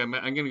like, fuck, I'm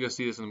going to go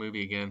see this in the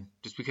movie again,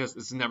 just because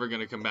it's never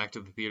going to come back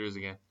to the theaters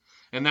again.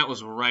 And that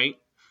was right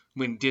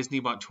when Disney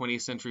bought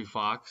 20th Century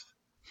Fox,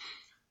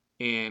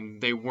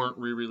 and they weren't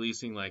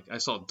re-releasing, like, I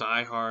saw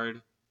Die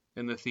Hard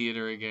in the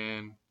theater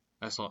again.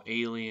 I saw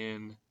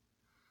Alien.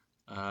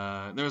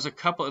 There was a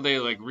couple, they,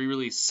 like,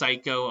 re-released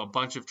Psycho, a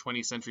bunch of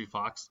 20th Century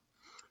Fox.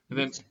 And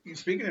then,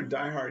 speaking of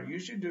Die Hard, you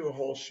should do a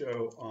whole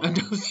show on...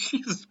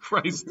 Jesus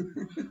Christ.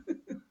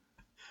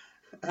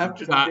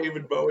 After the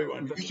David Bowie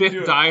one. The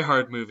fifth Die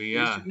Hard movie,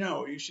 yeah.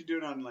 You should do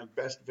it on like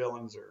Best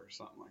Villains or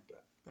something like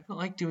that. I don't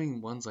like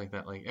doing ones like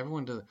that. Like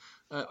everyone does.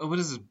 What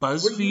is this,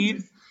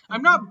 BuzzFeed?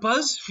 I'm not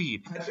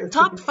BuzzFeed.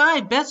 Top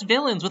 5 best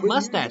villains with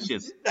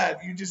mustaches.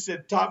 You just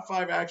said top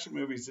 5 action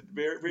movies.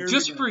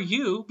 Just for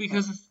you,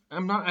 because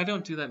I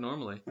don't do that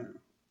normally.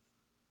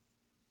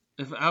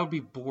 If I would be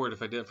bored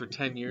if I did it for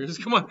 10 years.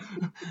 Come on.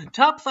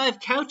 Top 5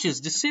 couches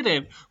to sit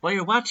in while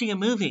you're watching a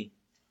movie.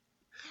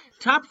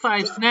 Top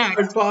 5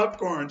 snacks.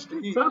 Popcorns.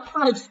 Top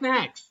 5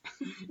 snacks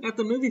at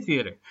the movie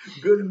theater.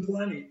 Good and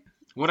plenty.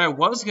 What I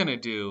was going to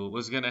do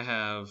was going to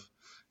have,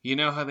 you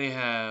know how they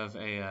have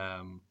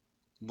a,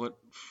 what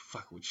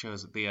show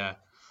is it? The,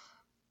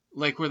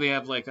 like where they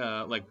have like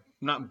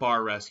not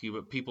bar rescue,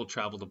 but people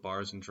travel to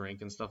bars and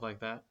drink and stuff like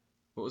that.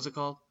 What was it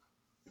called?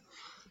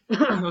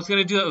 I was going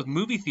to do that with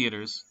movie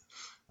theaters.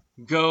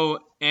 Go,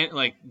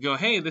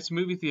 hey, this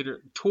movie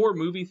theater, tour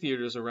movie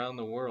theaters around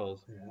the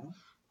world. Yeah.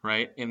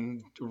 Right,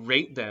 and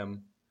rate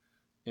them,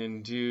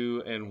 and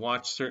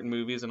watch certain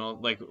movies and all,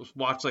 like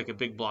watch like a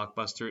big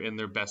blockbuster in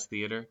their best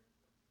theater,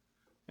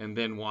 and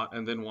then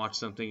watch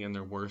something in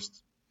their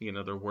worst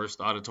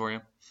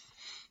auditorium,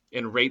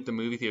 and rate the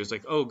movie theaters.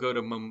 Like, oh, go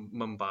to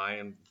Mumbai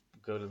and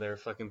go to their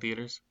fucking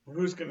theaters.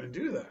 Who's gonna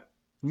do that?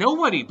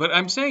 Nobody. But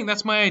I'm saying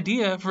that's my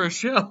idea for a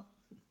show.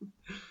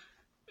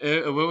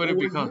 What would it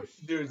be called?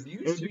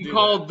 It would be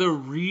called The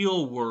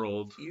Real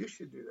World. You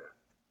should do that.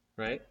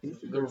 Right?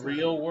 The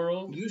Real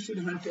World? You should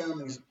hunt down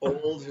these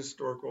old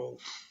historical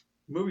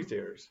movie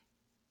theaters.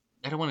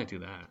 I don't want to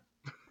do that.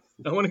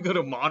 I want to go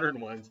to modern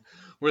ones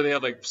where they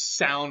have like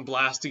sound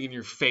blasting in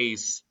your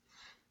face,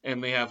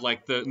 and they have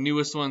like the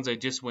newest ones I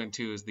just went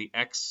to is the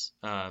X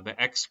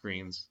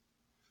screens,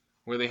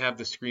 where they have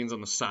the screens on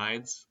the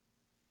sides.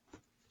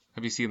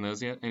 Have you seen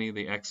those yet? Any of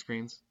the X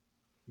screens?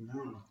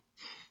 No.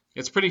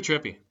 It's pretty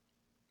trippy.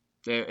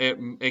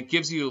 It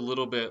gives you a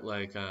little bit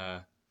like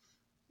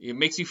it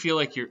makes you feel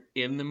like you're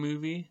in the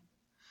movie,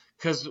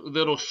 because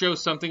it'll show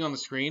something on the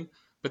screen,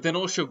 but then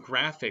it'll show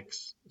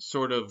graphics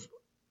sort of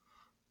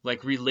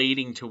like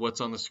relating to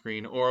what's on the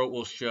screen, or it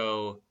will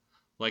show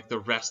like the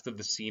rest of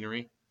the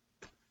scenery.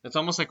 It's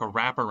almost like a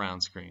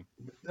wraparound screen.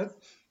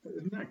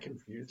 Isn't that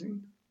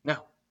confusing? No.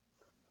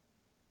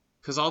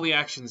 Because all the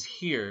action's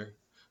here,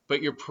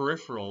 but your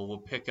peripheral will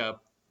pick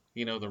up,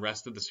 the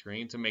rest of the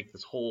screen to make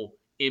this whole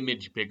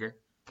image bigger.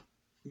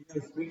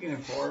 Speaking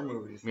of horror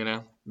movies,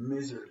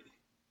 Misery.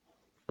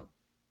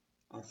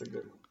 That's a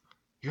good one.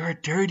 You're a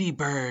dirty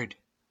bird.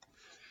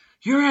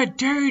 You're a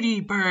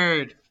dirty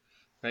bird.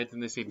 Right?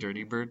 Didn't they say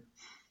dirty bird?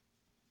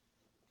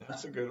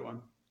 That's a good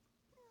one.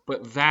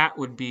 But that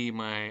would be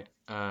my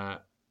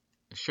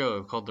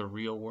show called The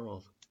Real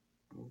World.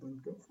 Well,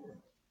 then go for it.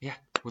 Yeah.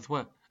 With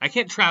what? I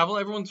can't travel.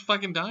 Everyone's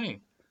fucking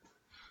dying.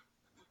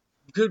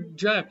 Good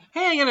job.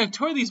 Hey, I'm going to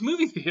tour these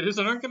movie theaters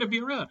that aren't going to be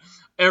around.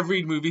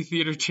 Every movie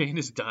theater chain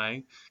is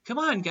dying. Come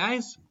on,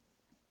 guys.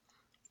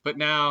 But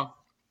now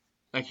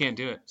I can't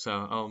do it. So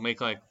I'll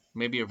make like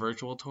maybe a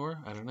virtual tour.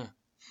 I don't know.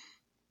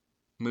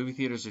 Movie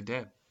theaters are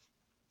dead.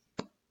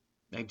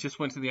 I just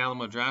went to the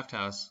Alamo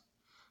Drafthouse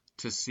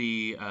to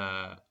see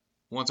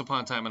Once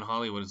Upon a Time in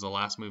Hollywood is the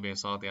last movie I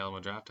saw at the Alamo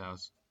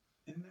Drafthouse.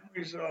 And then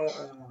we saw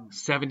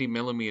 70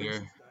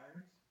 millimeter.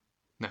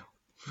 No.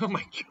 Oh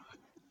my god.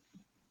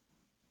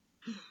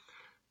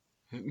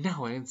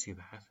 No, I didn't see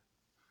that.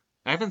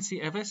 Have I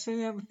seen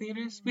that in the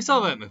theaters? We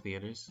saw that in the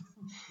theaters.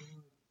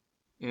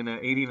 In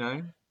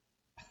 89?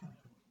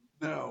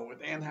 No, with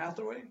Anne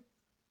Hathaway?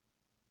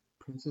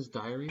 Princess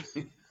Diaries?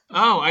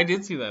 Oh, I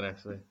did see that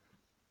actually.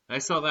 I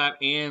saw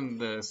that and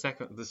the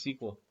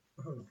sequel.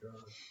 Oh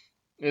god.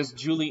 It's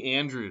Julie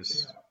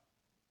Andrews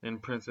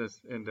and Princess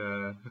and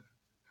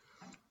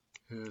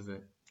who is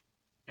it?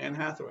 Anne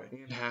Hathaway.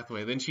 Anne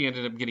Hathaway. Then she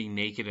ended up getting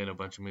naked in a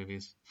bunch of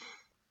movies.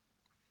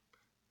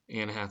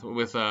 Anne Hathaway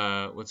with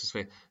what's his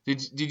face?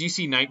 Did you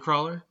see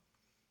Nightcrawler?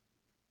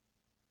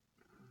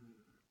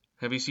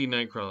 Have you seen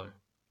Nightcrawler?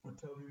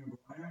 With Tobey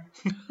Maguire?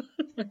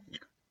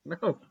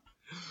 No.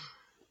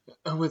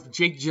 With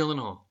Jake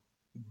Gyllenhaal.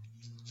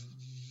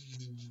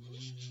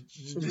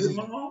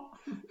 Gyllenhaal?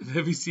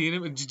 Have you seen it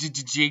with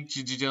Jake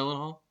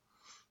Gyllenhaal?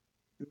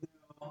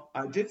 No,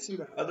 I did see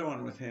the other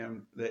one with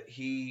him that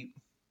his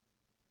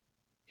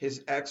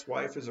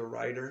ex-wife is a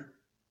writer,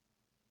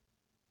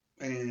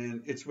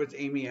 and it's with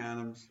Amy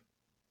Adams.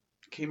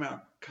 Came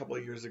out a couple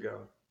of years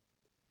ago,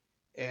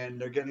 and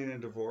they're getting a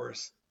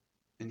divorce,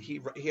 and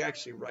he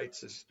actually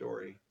writes this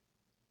story,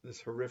 this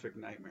horrific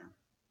nightmare,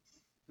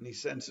 and he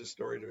sends his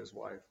story to his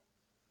wife.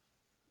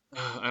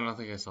 I don't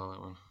think I saw that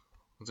one.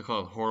 What's it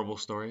called? Horrible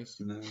Stories?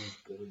 No, it's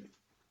good.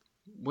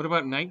 What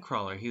about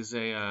Nightcrawler? He's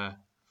a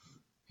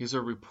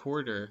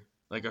reporter,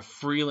 like a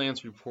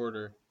freelance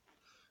reporter,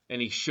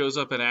 and he shows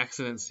up at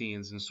accident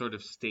scenes and sort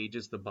of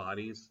stages the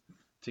bodies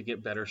to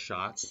get better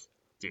shots.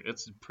 Dude,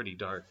 it's pretty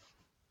dark.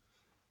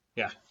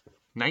 Yeah.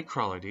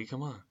 Nightcrawler, dude,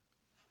 come on.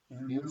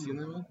 You haven't seen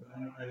that one?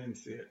 I didn't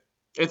see it.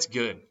 It's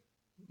good.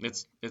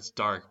 It's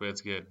dark, but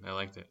it's good. I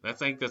liked it. I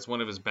think that's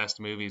one of his best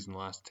movies in the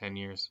last 10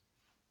 years.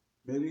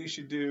 Maybe you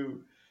should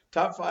do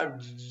top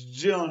 5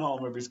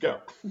 Gyllenhaal movies.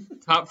 Go.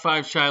 Top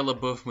 5 Shia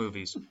LaBeouf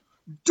movies.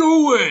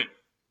 Do it!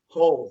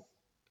 Hole.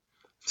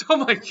 Oh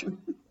my god.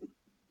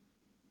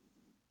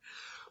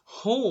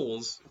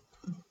 Holes.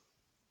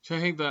 I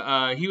think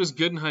he was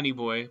good in Honey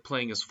Boy,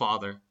 playing his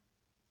father.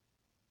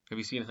 Have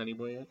you seen Honey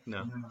Boy yet?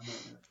 No.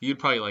 You'd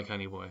probably like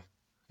Honey Boy.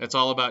 It's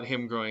all about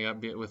him growing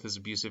up with his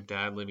abusive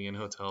dad, living in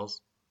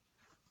hotels.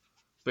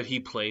 But he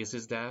plays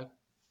his dad.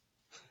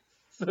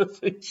 So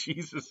it's like,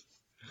 Jesus.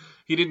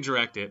 He didn't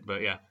direct it,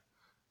 but yeah.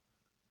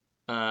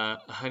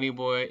 Honey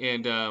Boy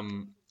and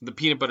the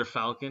Peanut Butter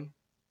Falcon.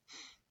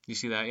 You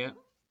see that yet?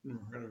 Never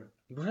heard of it.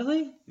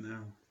 Really? No.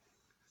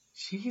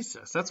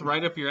 Jesus, that's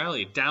right up your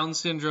alley. Down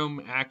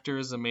syndrome actor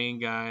is the main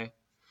guy.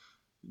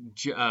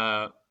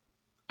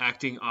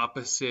 Acting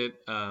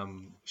opposite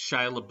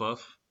Shia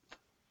LaBeouf.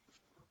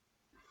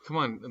 Come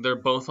on, they're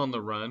both on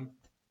the run.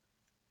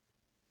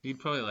 You'd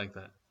probably like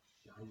that.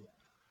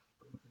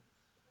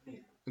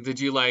 Did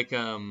you like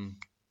what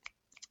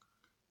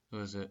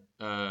was it?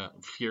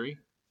 Fury?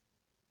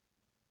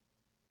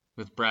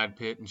 With Brad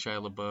Pitt and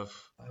Shia LaBeouf.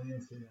 I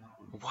didn't see that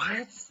one.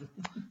 What?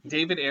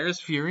 David Ayer's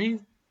Fury?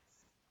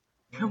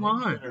 Come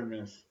on. Hit or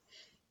miss.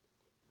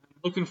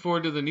 Looking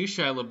forward to the new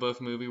Shia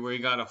LaBeouf movie where he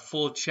got a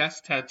full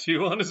chest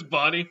tattoo on his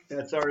body.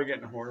 That's already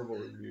getting horrible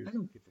reviews. I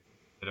don't give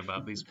a shit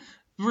about these.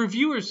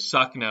 Reviewers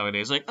suck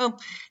nowadays. Like,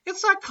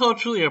 it's not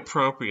culturally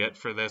appropriate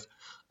for this.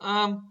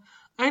 I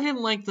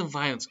didn't like the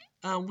violence.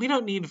 We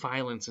don't need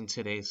violence in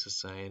today's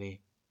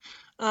society.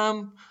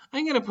 I'm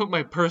going to put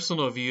my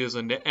personal views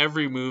into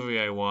every movie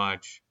I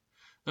watch.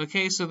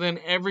 Okay, so then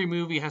every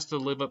movie has to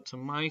live up to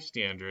my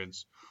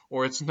standards,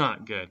 or it's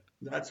not good.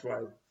 That's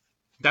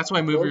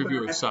why movie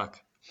reviewers suck.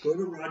 Go to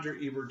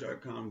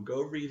RogerEbert.com.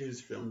 Go read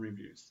his film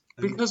reviews.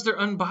 Because they're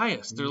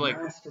unbiased. They're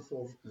like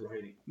masterful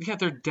writing. Yeah,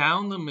 they're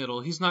down the middle.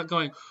 He's not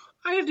going,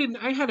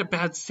 I had a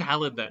bad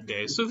salad that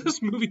day. So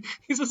this movie,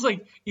 he's just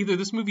like, either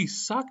this movie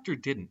sucked or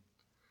didn't.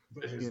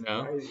 But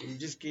he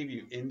just gave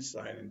you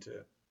insight into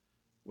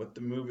what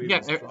the movie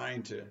was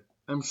trying to.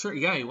 I'm sure.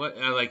 Yeah. What?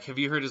 Have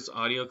you heard his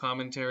audio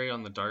commentary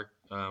on the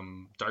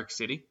Dark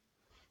City?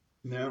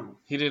 No.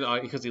 He did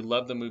because he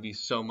loved the movie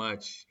so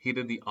much. He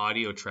did the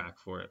audio track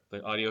for it.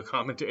 The audio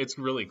commentary. It's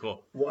really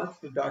cool. Watch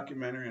the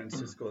documentary on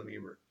Siskel and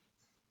Ebert.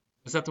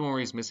 Is that the one where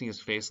he's missing his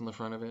face on the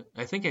front of it?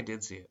 I think I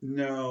did see it.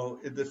 No,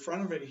 at the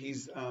front of it,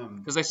 he's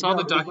because I saw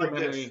the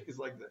documentary. He's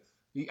like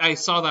this. I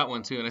saw that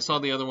one too, and I saw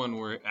the other one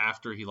where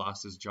after he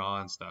lost his jaw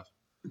and stuff.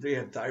 They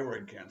had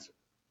thyroid cancer.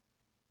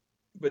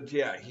 But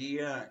yeah, he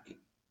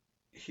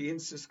and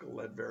Siskel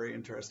led very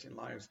interesting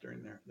lives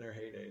during their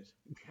heydays.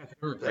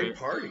 Yeah, they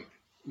partied.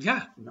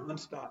 Yeah,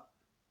 nonstop.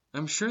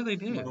 I'm sure they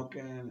did.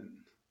 Smoking and...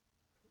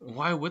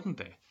 Why wouldn't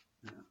they?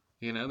 Yeah.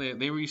 You know,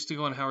 they used to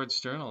go on Howard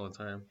Stern all the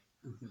time.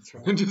 That's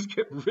right. And just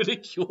get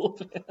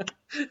ridiculed.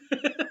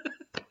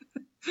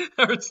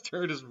 Howard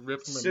Stern just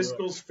ripped him.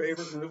 Siskel's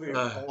favorite movie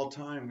of all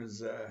time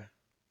is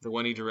the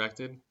one he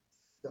directed.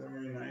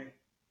 Saturday Night.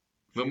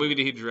 What movie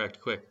did he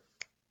direct? Quick.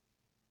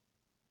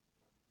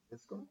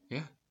 Siskel?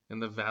 Yeah, in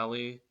the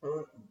Valley.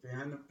 Oh,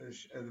 behind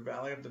the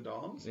Valley of the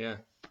Dolls. Yeah.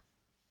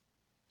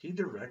 He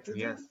directed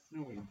Yes. that?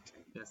 No, he didn't.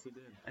 Yes, he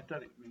did. I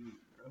thought he maybe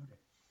wrote it.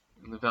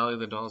 in the Valley of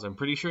the Dolls. I'm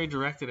pretty sure he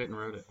directed it and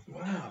wrote it.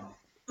 Wow.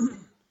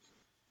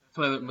 That's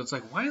why it's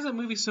like, why is that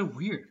movie so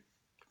weird?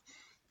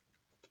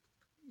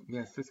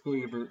 Yeah,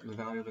 Siskel Ebert, The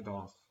Valley of the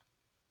Dolls.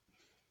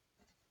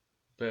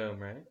 Boom,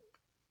 right?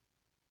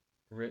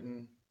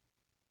 Written.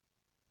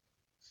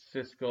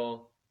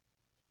 Siskel.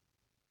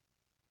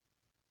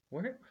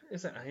 Where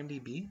is that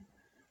IMDb?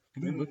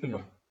 What are you looking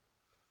at?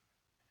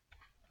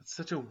 It's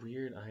such a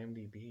weird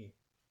IMDb.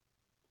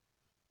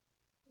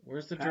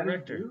 Where's the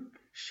director? Duke?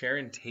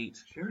 Sharon Tate.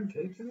 Sharon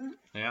Tate's in it?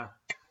 Yeah.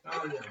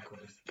 Oh, yeah, of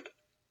course.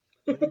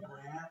 Lee Grant?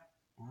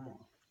 Wow.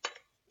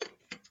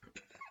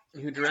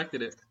 Who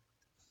directed it?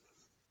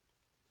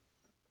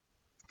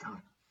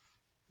 God.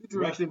 Who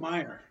directed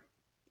Meyer?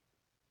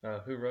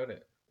 Who wrote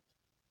it?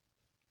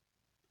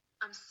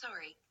 I'm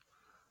sorry.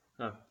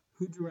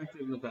 Who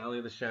directed The Valley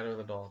of the Shadow of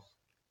the Dolls?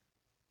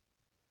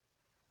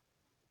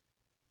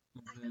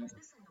 I found this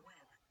on the web.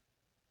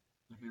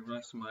 Okay,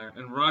 Russ Meyer.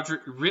 And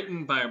Roger,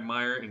 written by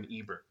Meyer and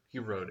Ebert. He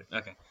wrote it.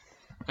 Okay.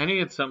 I knew it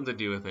had something to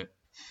do with it.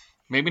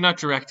 Maybe not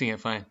directing it,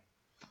 fine.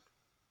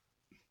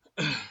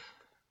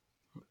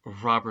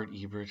 Robert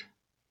Ebert.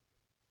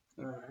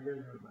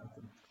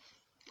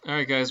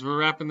 Alright, guys, we're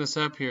wrapping this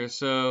up here.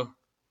 So,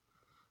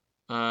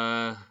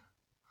 the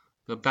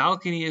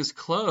balcony is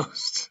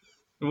closed.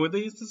 What they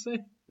used to say?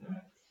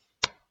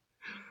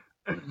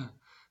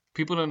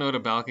 People don't know what a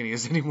balcony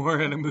is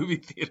anymore in a movie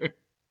theater.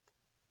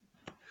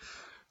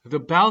 The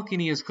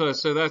balcony is closed.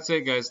 So that's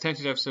it, guys.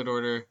 Tension Deficit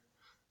Order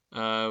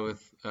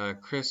with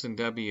Chris and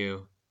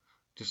W.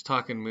 Just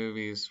talking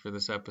movies for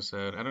this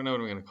episode. I don't know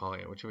what we're going to call it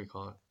yet. What should we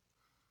call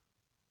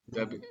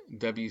it?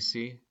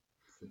 WC?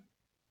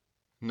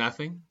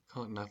 Nothing?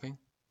 Call it nothing?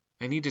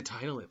 I need to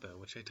title it, though.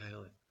 What should I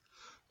title it?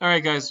 All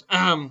right, guys.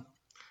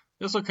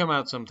 This will come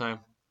out sometime.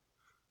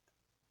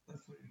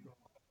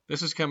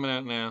 This is coming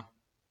out now.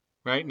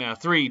 Right now.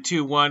 3,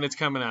 2, 1. It's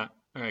coming out.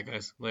 All right,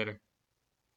 guys. Later.